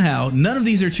somehow none of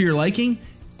these are to your liking,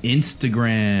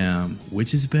 Instagram,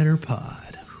 whichisbetterpod.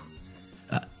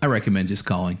 I recommend just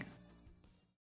calling